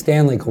and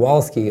Stanley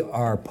Kowalski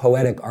are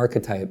poetic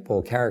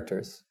archetypal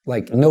characters.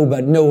 Like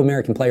no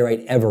American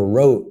playwright ever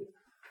wrote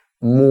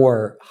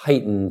more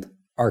heightened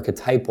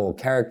archetypal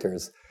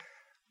characters.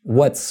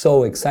 What's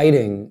so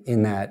exciting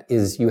in that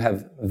is you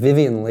have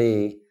Vivien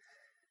Leigh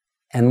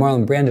and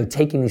Marlon Brando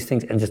taking these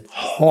things and just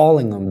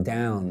hauling them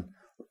down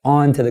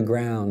onto the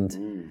ground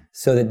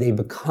so that they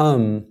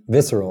become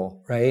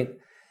visceral, right?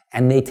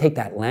 And they take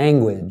that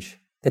language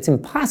that's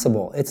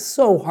impossible. It's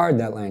so hard,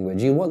 that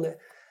language.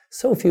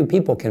 So few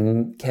people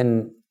can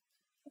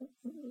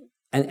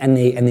and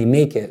they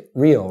make it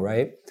real,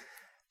 right?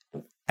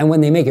 And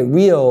when they make it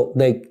real,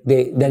 then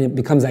it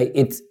becomes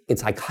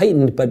it's like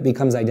heightened, but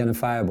becomes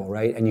identifiable,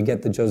 right? And you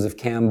get the Joseph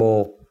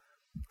Campbell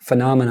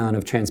phenomenon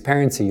of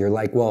transparency. You're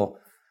like, well,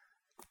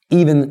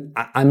 even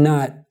I'm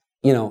not,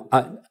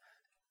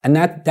 and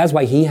that's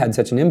why he had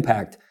such an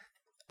impact.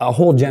 A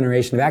whole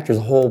generation of actors,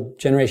 a whole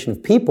generation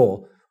of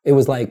people. It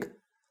was like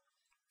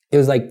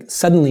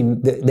suddenly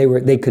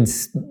they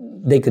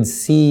could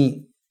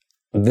see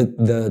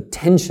the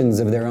tensions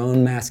of their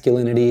own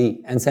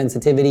masculinity and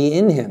sensitivity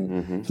in him.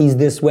 Mm-hmm. He's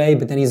this way,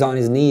 but then he's on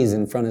his knees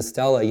in front of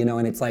Stella,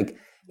 and it's like,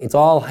 it's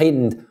all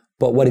heightened,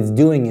 but what it's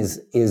doing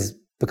is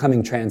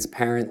becoming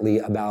transparently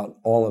about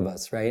all of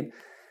us, right?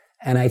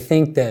 And I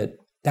think that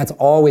that's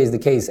always the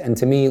case. And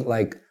to me,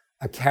 like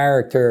a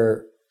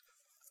character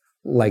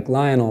like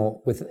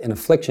Lionel with an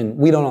affliction,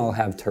 we don't all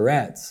have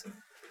Tourette's,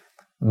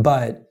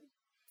 but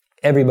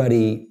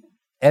everybody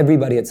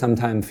at some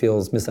time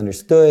feels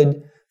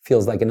misunderstood,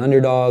 feels like an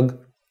underdog,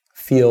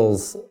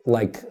 feels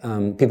like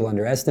people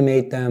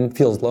underestimate them,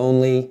 feels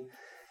lonely.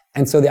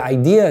 And so the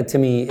idea to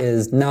me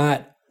is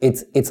not,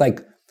 it's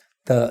like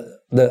the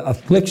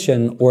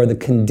affliction or the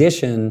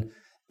condition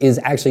is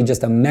actually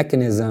just a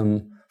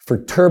mechanism for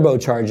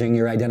turbocharging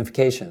your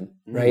identification,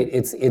 right?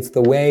 It's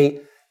the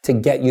way to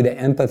get you to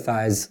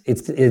empathize.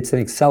 It's an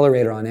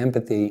accelerator on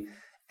empathy,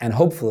 and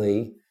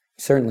hopefully,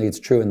 certainly it's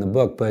true in the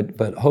book,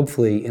 but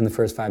hopefully in the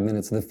first 5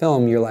 minutes of the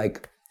film, you're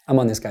like, I'm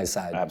on this guy's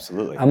side.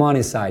 Absolutely. I'm on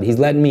his side. He's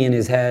letting me in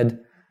his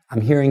head.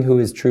 I'm hearing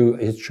his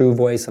true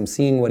voice. I'm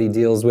seeing what he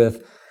deals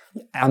with.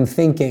 I'm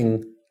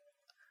thinking,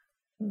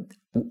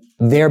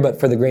 there but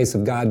for the grace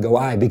of God go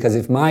I, because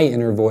if my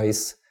inner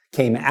voice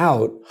came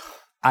out,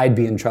 I'd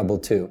be in trouble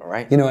too. All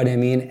right. You know what I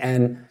mean?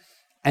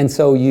 And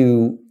so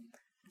you,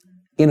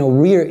 in a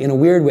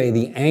weird way,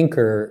 the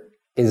anchor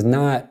is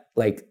not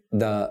like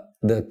the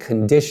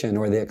condition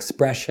or the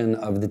expression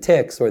of the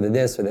tics or the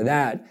this or the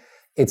that.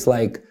 It's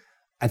like,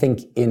 I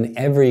think in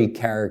every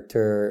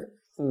character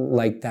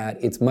like that,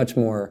 it's much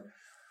more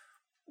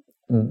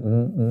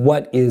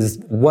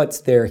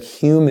what's their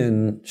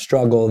human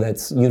struggle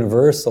that's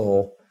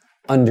universal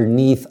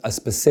underneath a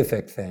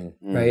specific thing,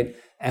 right?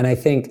 And I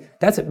think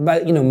that's,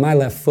 My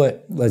Left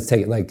Foot, let's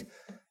take it, like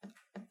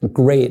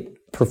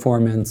great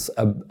performance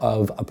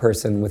of a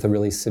person with a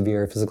really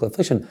severe physical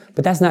affliction,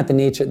 but that's not the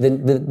nature.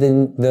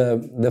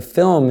 The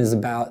film is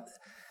about,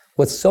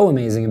 what's so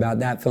amazing about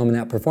that film and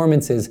that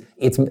performance is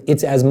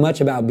it's as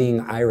much about being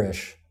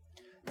Irish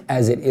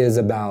as it is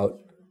about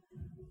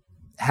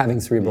having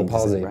cerebral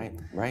palsy.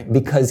 Right.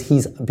 Because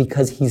he's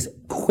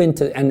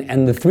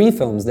and the three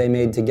films they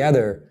made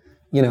together,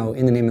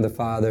 In the Name of the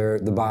Father,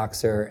 The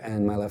Boxer,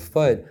 and My Left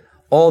Foot,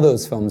 all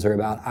those films are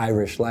about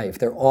Irish life.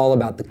 They're all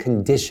about the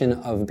condition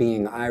of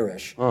being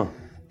Irish.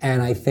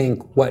 And I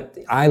think what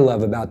I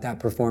love about that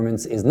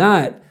performance is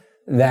not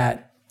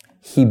that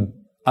he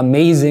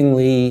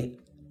amazingly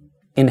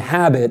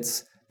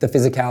inhabits the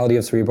physicality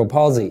of cerebral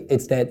palsy.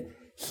 It's that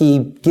he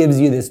gives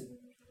you this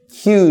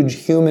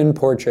huge human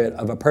portrait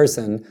of a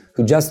person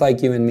who, just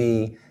like you and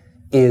me,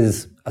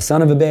 is a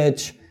son of a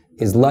bitch,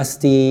 is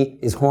lusty,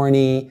 is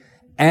horny,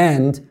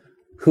 and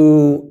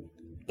who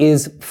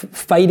is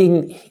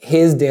fighting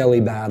his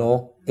daily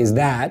battle, is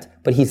that,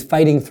 but he's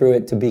fighting through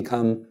it to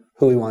become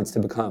who he wants to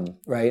become,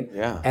 right?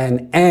 Yeah.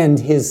 And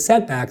his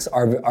setbacks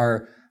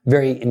are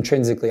very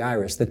intrinsically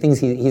Irish. The things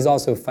he's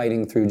also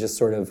fighting through just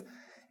sort of,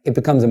 it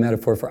becomes a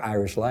metaphor for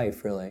Irish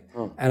life, really.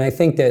 And I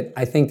think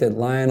that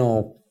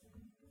Lionel,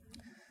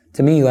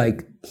 to me,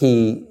 like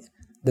the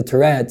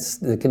Tourette's,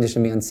 the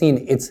condition of being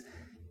unseen,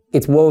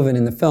 it's woven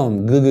in the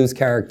film. Gugu's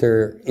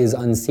character is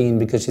unseen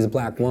because she's a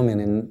black woman,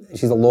 and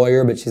she's a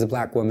lawyer, but she's a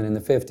black woman in the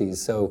 50s,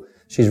 so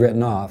she's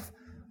written off.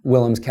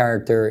 Willem's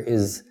character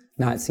is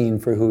not seen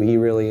for who he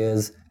really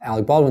is.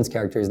 Alec Baldwin's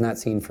character is not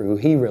seen for who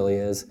he really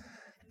is.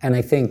 And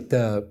I think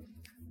the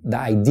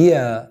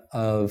idea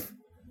of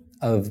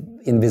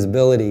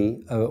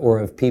invisibility or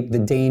of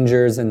the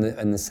dangers and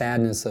the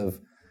sadness of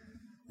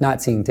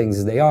not seeing things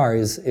as they are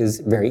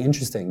is very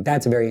interesting.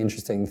 That's a very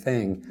interesting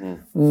thing.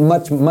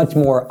 Much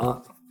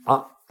more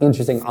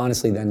interesting,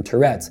 honestly, than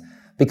Tourette's.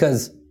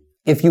 Because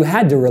if you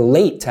had to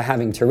relate to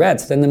having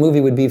Tourette's, then the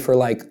movie would be for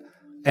like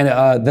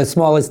the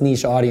smallest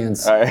niche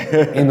audience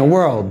in the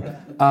world.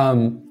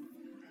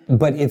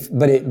 But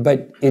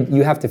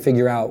you have to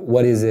figure out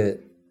what is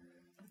it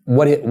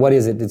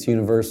that's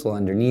universal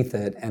underneath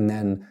it, and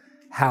then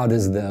how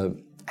does the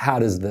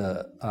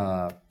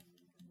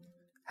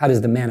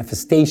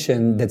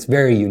manifestation that's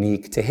very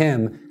unique to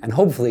him and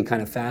hopefully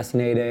kind of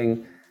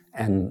fascinating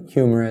and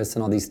humorous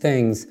and all these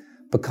things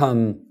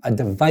become a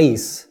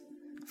device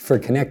for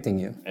connecting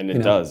you. And it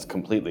does,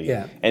 completely.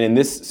 Yeah. And in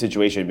this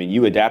situation, I mean,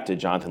 you adapted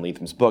Jonathan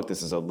Letham's book.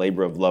 This is a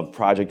labor of love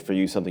project for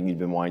you, something you've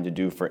been wanting to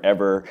do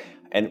forever.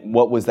 And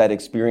what was that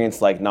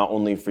experience like, not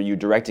only for you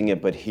directing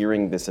it, but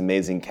hearing this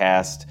amazing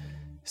cast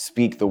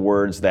speak the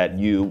words that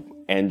you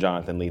and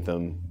Jonathan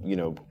Lethem,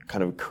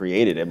 kind of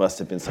created? It must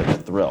have been such a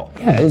thrill.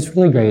 Yeah, it's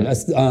really great.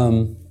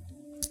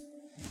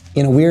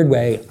 In a weird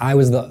way,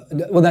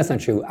 well, that's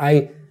not true.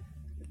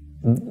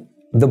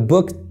 The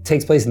book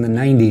takes place in the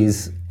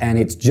 90s, and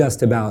it's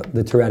just about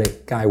the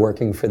Tourettic guy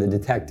working for the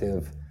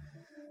detective.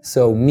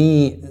 So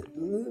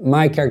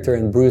my character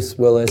and Bruce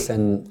Willis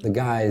and the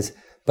guys,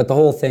 but the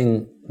whole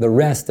thing, the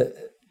rest,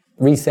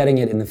 resetting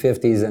it in the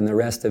 50s and the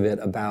rest of it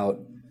about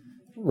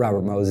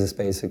Robert Moses,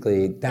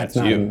 basically, that's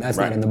not in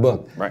the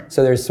book. Right.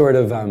 So there's sort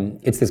of,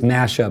 it's this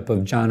mashup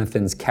of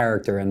Jonathan's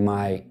character and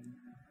my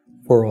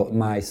world,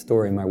 my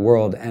story, my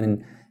world,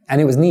 and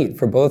it was neat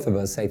for both of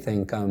us, I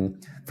think.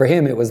 For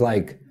him, it was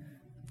like,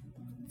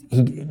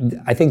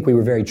 I think we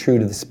were very true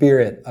to the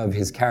spirit of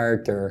his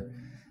character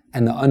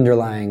and the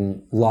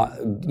underlying,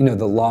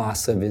 the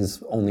loss of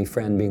his only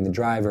friend being the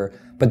driver.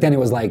 But then it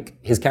was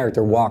like his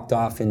character walked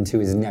off into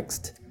his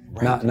next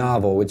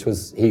novel, which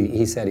was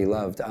he said he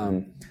loved.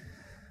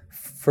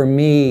 For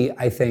me,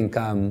 I think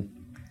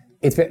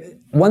it's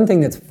one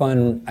thing that's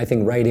fun. I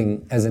think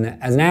writing as an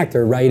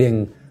actor,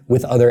 writing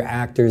with other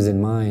actors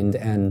in mind,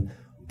 and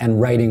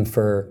writing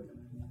for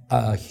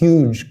a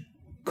huge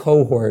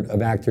cohort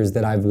of actors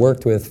that I've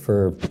worked with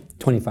for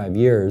 25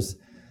 years,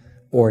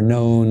 or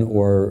known,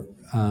 or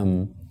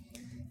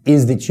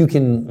is that you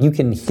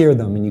can hear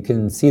them and you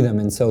can see them.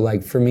 And so,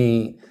 like, for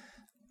me,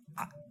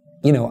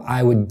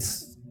 I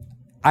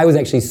was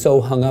actually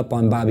so hung up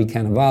on Bobby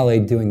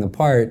Cannavale doing the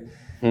part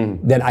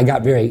that I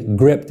got very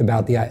gripped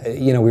about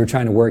we were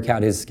trying to work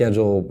out his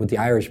schedule with The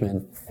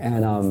Irishman,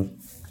 and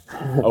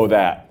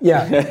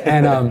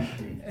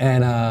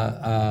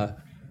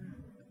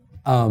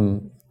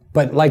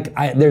but like,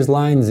 there's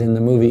lines in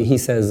the movie. He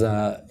says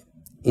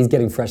he's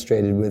getting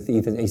frustrated with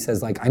Ethan. He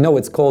says, like, I know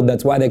it's cold.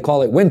 That's why they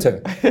call it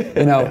winter.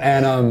 And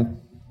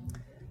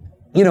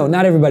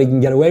not everybody can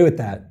get away with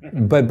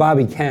that, but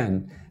Bobby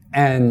can.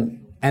 And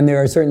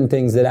there are certain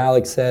things that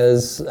Alex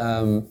says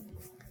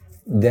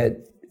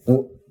that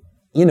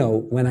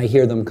when I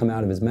hear them come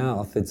out of his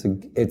mouth, it's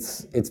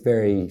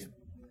very.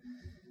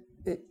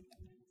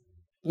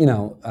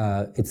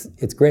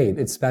 It's great.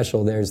 It's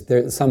special.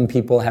 There's some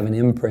people have an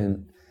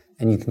imprint,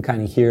 and you can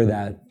kind of hear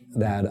that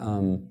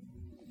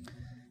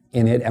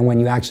in it. And when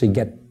you actually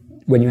get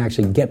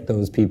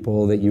those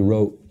people that you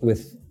wrote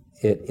with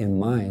it in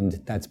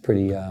mind, that's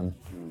pretty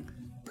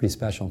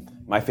special.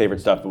 My favorite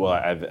stuff. Well,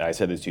 I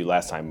said this to you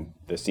last time.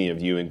 The scene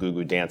of you and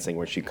Gugu dancing,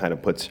 where she kind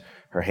of puts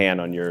her hand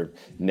on your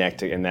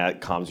neck, and that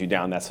calms you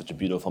down. That's such a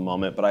beautiful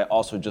moment. But I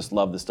also just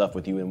love the stuff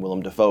with you and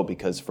Willem Dafoe,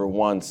 because for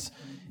once,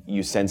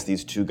 you sense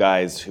these two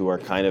guys who are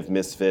kind of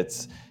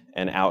misfits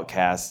and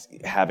outcasts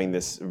having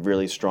this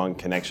really strong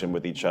connection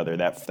with each other.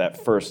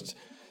 That first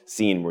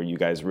scene where you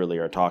guys really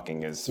are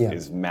talking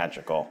is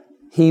magical.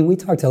 We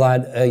talked a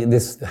lot.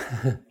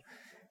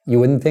 You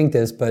wouldn't think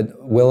this, but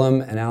Willem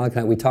and Alec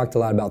and I, we talked a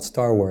lot about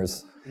Star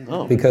Wars.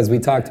 Oh. Because we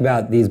talked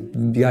about these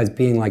guys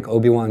being like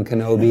Obi-Wan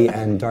Kenobi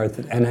and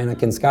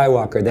Anakin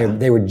Skywalker.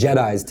 They were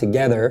Jedis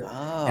together,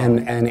 and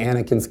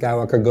Anakin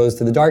Skywalker goes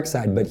to the dark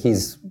side, but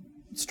he's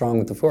strong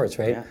with the Force,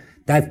 right? Yeah.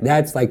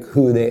 That's like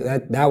who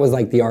that was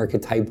like the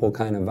archetypal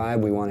kind of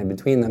vibe we wanted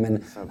between them,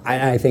 and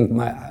I think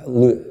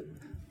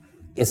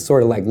it's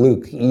sort of like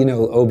Luke,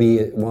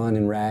 Obi-Wan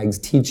and Rags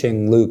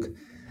teaching Luke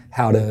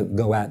how to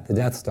go at the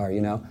Death Star,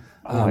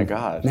 Oh my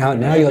God!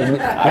 Now you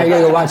gotta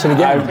go watch it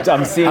again.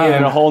 I'm seeing it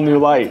in a whole new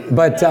light.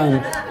 But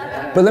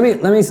let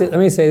me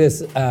say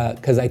this,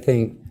 because I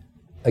think,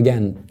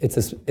 again, this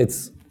is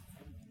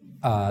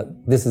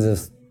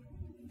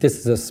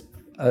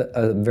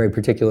a very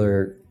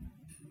particular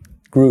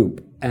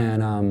group,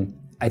 and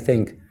I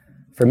think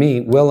for me,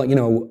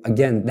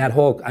 again, that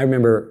whole, I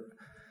remember,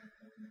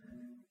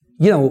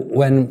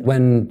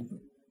 when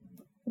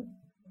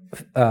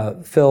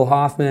Phil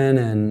Hoffman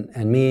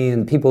and me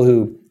and people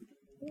who,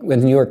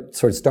 when New York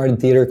sort of started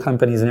theater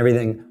companies and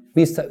everything,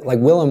 we used to, like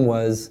Willem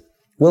was,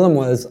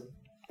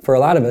 for a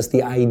lot of us,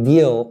 the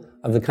ideal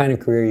of the kind of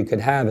career you could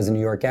have as a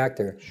New York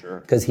actor. Sure.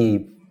 Because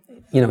he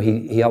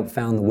helped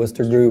found the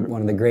Wooster Group,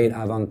 one of the great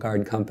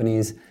avant-garde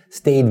companies,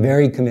 stayed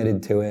very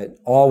committed to it,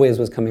 always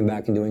was coming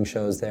back and doing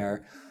shows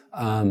there,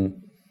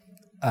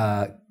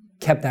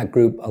 kept that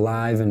group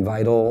alive and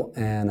vital,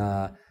 and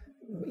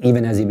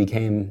even as he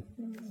became,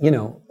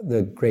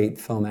 the great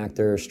film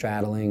actor,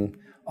 straddling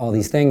all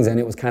these things, and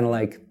it was kind of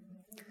like,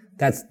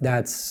 that's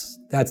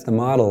the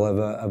model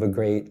of a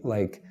great,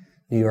 like,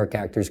 New York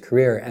actor's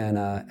career,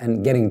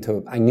 and getting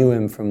to, I knew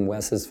him from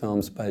Wes's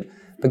films, but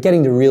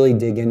getting to really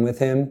dig in with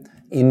him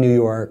in New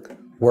York,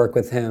 work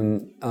with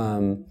him,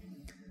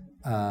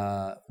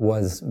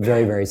 was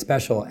very, very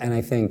special. And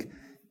I think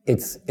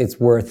it's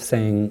worth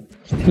saying,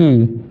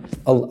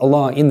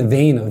 along in the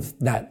vein of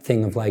that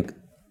thing of like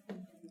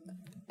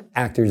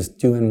actors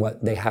doing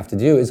what they have to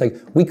do, is like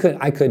we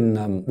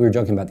were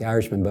joking about The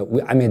Irishman, but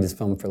I made this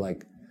film for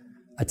like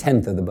a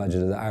tenth of the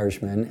budget of The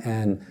Irishman,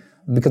 and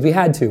because we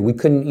had to,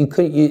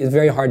 it's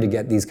very hard to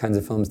get these kinds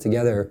of films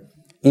together,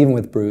 even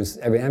with Bruce,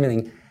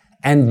 everything.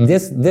 And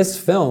this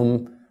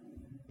film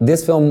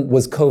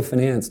was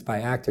co-financed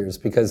by actors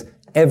because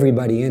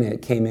everybody in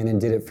it came in and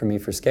did it for me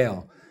for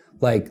scale,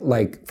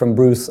 like from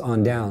Bruce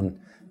on down.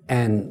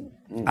 And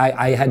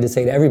I had to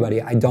say to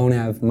everybody, I don't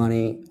have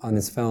money on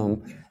this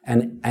film.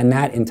 And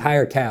that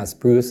entire cast,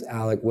 Bruce,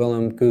 Alec,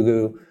 Willem,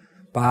 Gugu,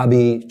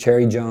 Bobby,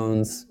 Cherry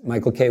Jones,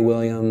 Michael K.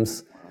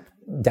 Williams,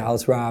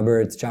 Dallas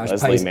Roberts, Josh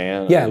Leslie Pice.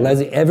 Mann. Yeah,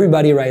 Leslie,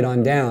 everybody right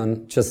on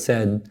down just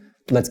said,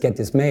 let's get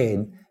this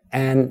made.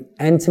 And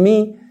to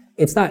me,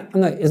 I'm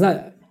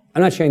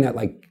not sharing that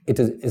like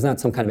it's not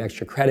some kind of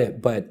extra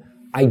credit, but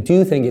I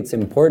do think it's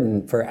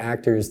important for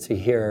actors to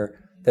hear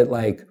that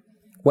like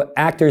what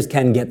actors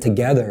can get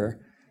together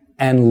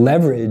and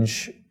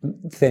leverage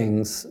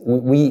things.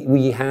 There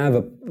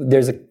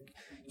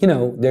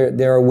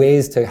are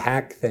ways to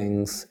hack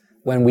things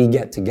when we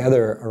get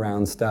together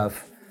around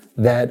stuff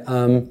that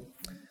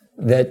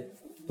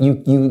you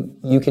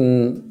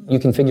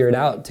can figure it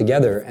out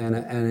together,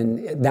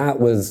 and that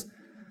was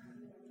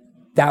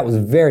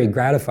very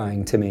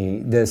gratifying to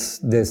me.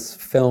 This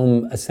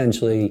film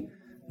essentially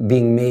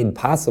being made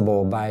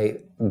possible by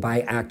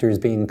actors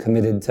being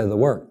committed to the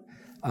work,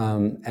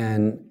 and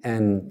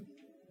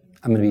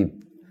I'm going to be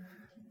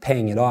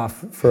paying it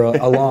off for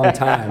a long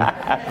time.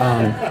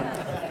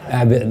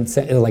 I've been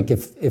like,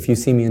 if you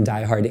see me in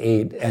Die Hard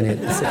 8, and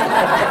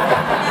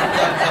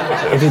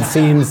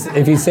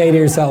if you say to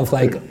yourself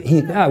like,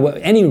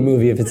 any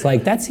movie, if it's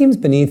like that seems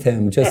beneath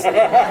him, just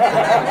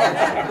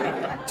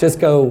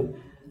go,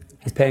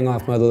 he's paying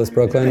off Motherless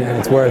Brooklyn, and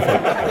it's worth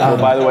it. Well,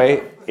 by the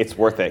way, it's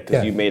worth it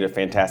because Yeah. you made a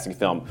fantastic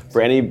film.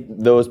 For any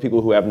of those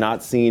people who have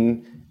not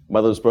seen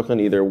Motherless Brooklyn,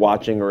 either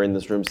watching or in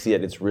this room, see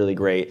it. It's really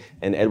great.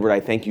 And Edward, I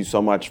thank you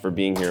so much for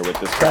being here with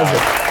this crowd.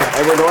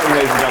 Pleasure. Edward Norton,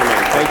 ladies and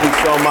gentlemen, thank you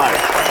so much.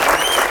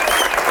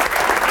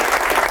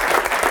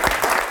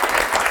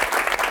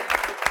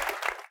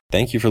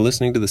 Thank you for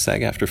listening to the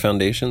SAG-AFTRA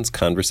Foundation's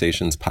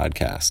Conversations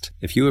podcast.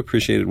 If you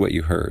appreciated what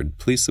you heard,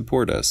 please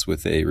support us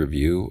with a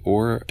review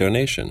or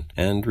donation,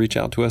 and reach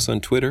out to us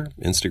on Twitter,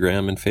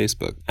 Instagram, and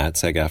Facebook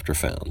 @SAG-AFTRA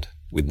Found.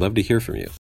 We'd love to hear from you.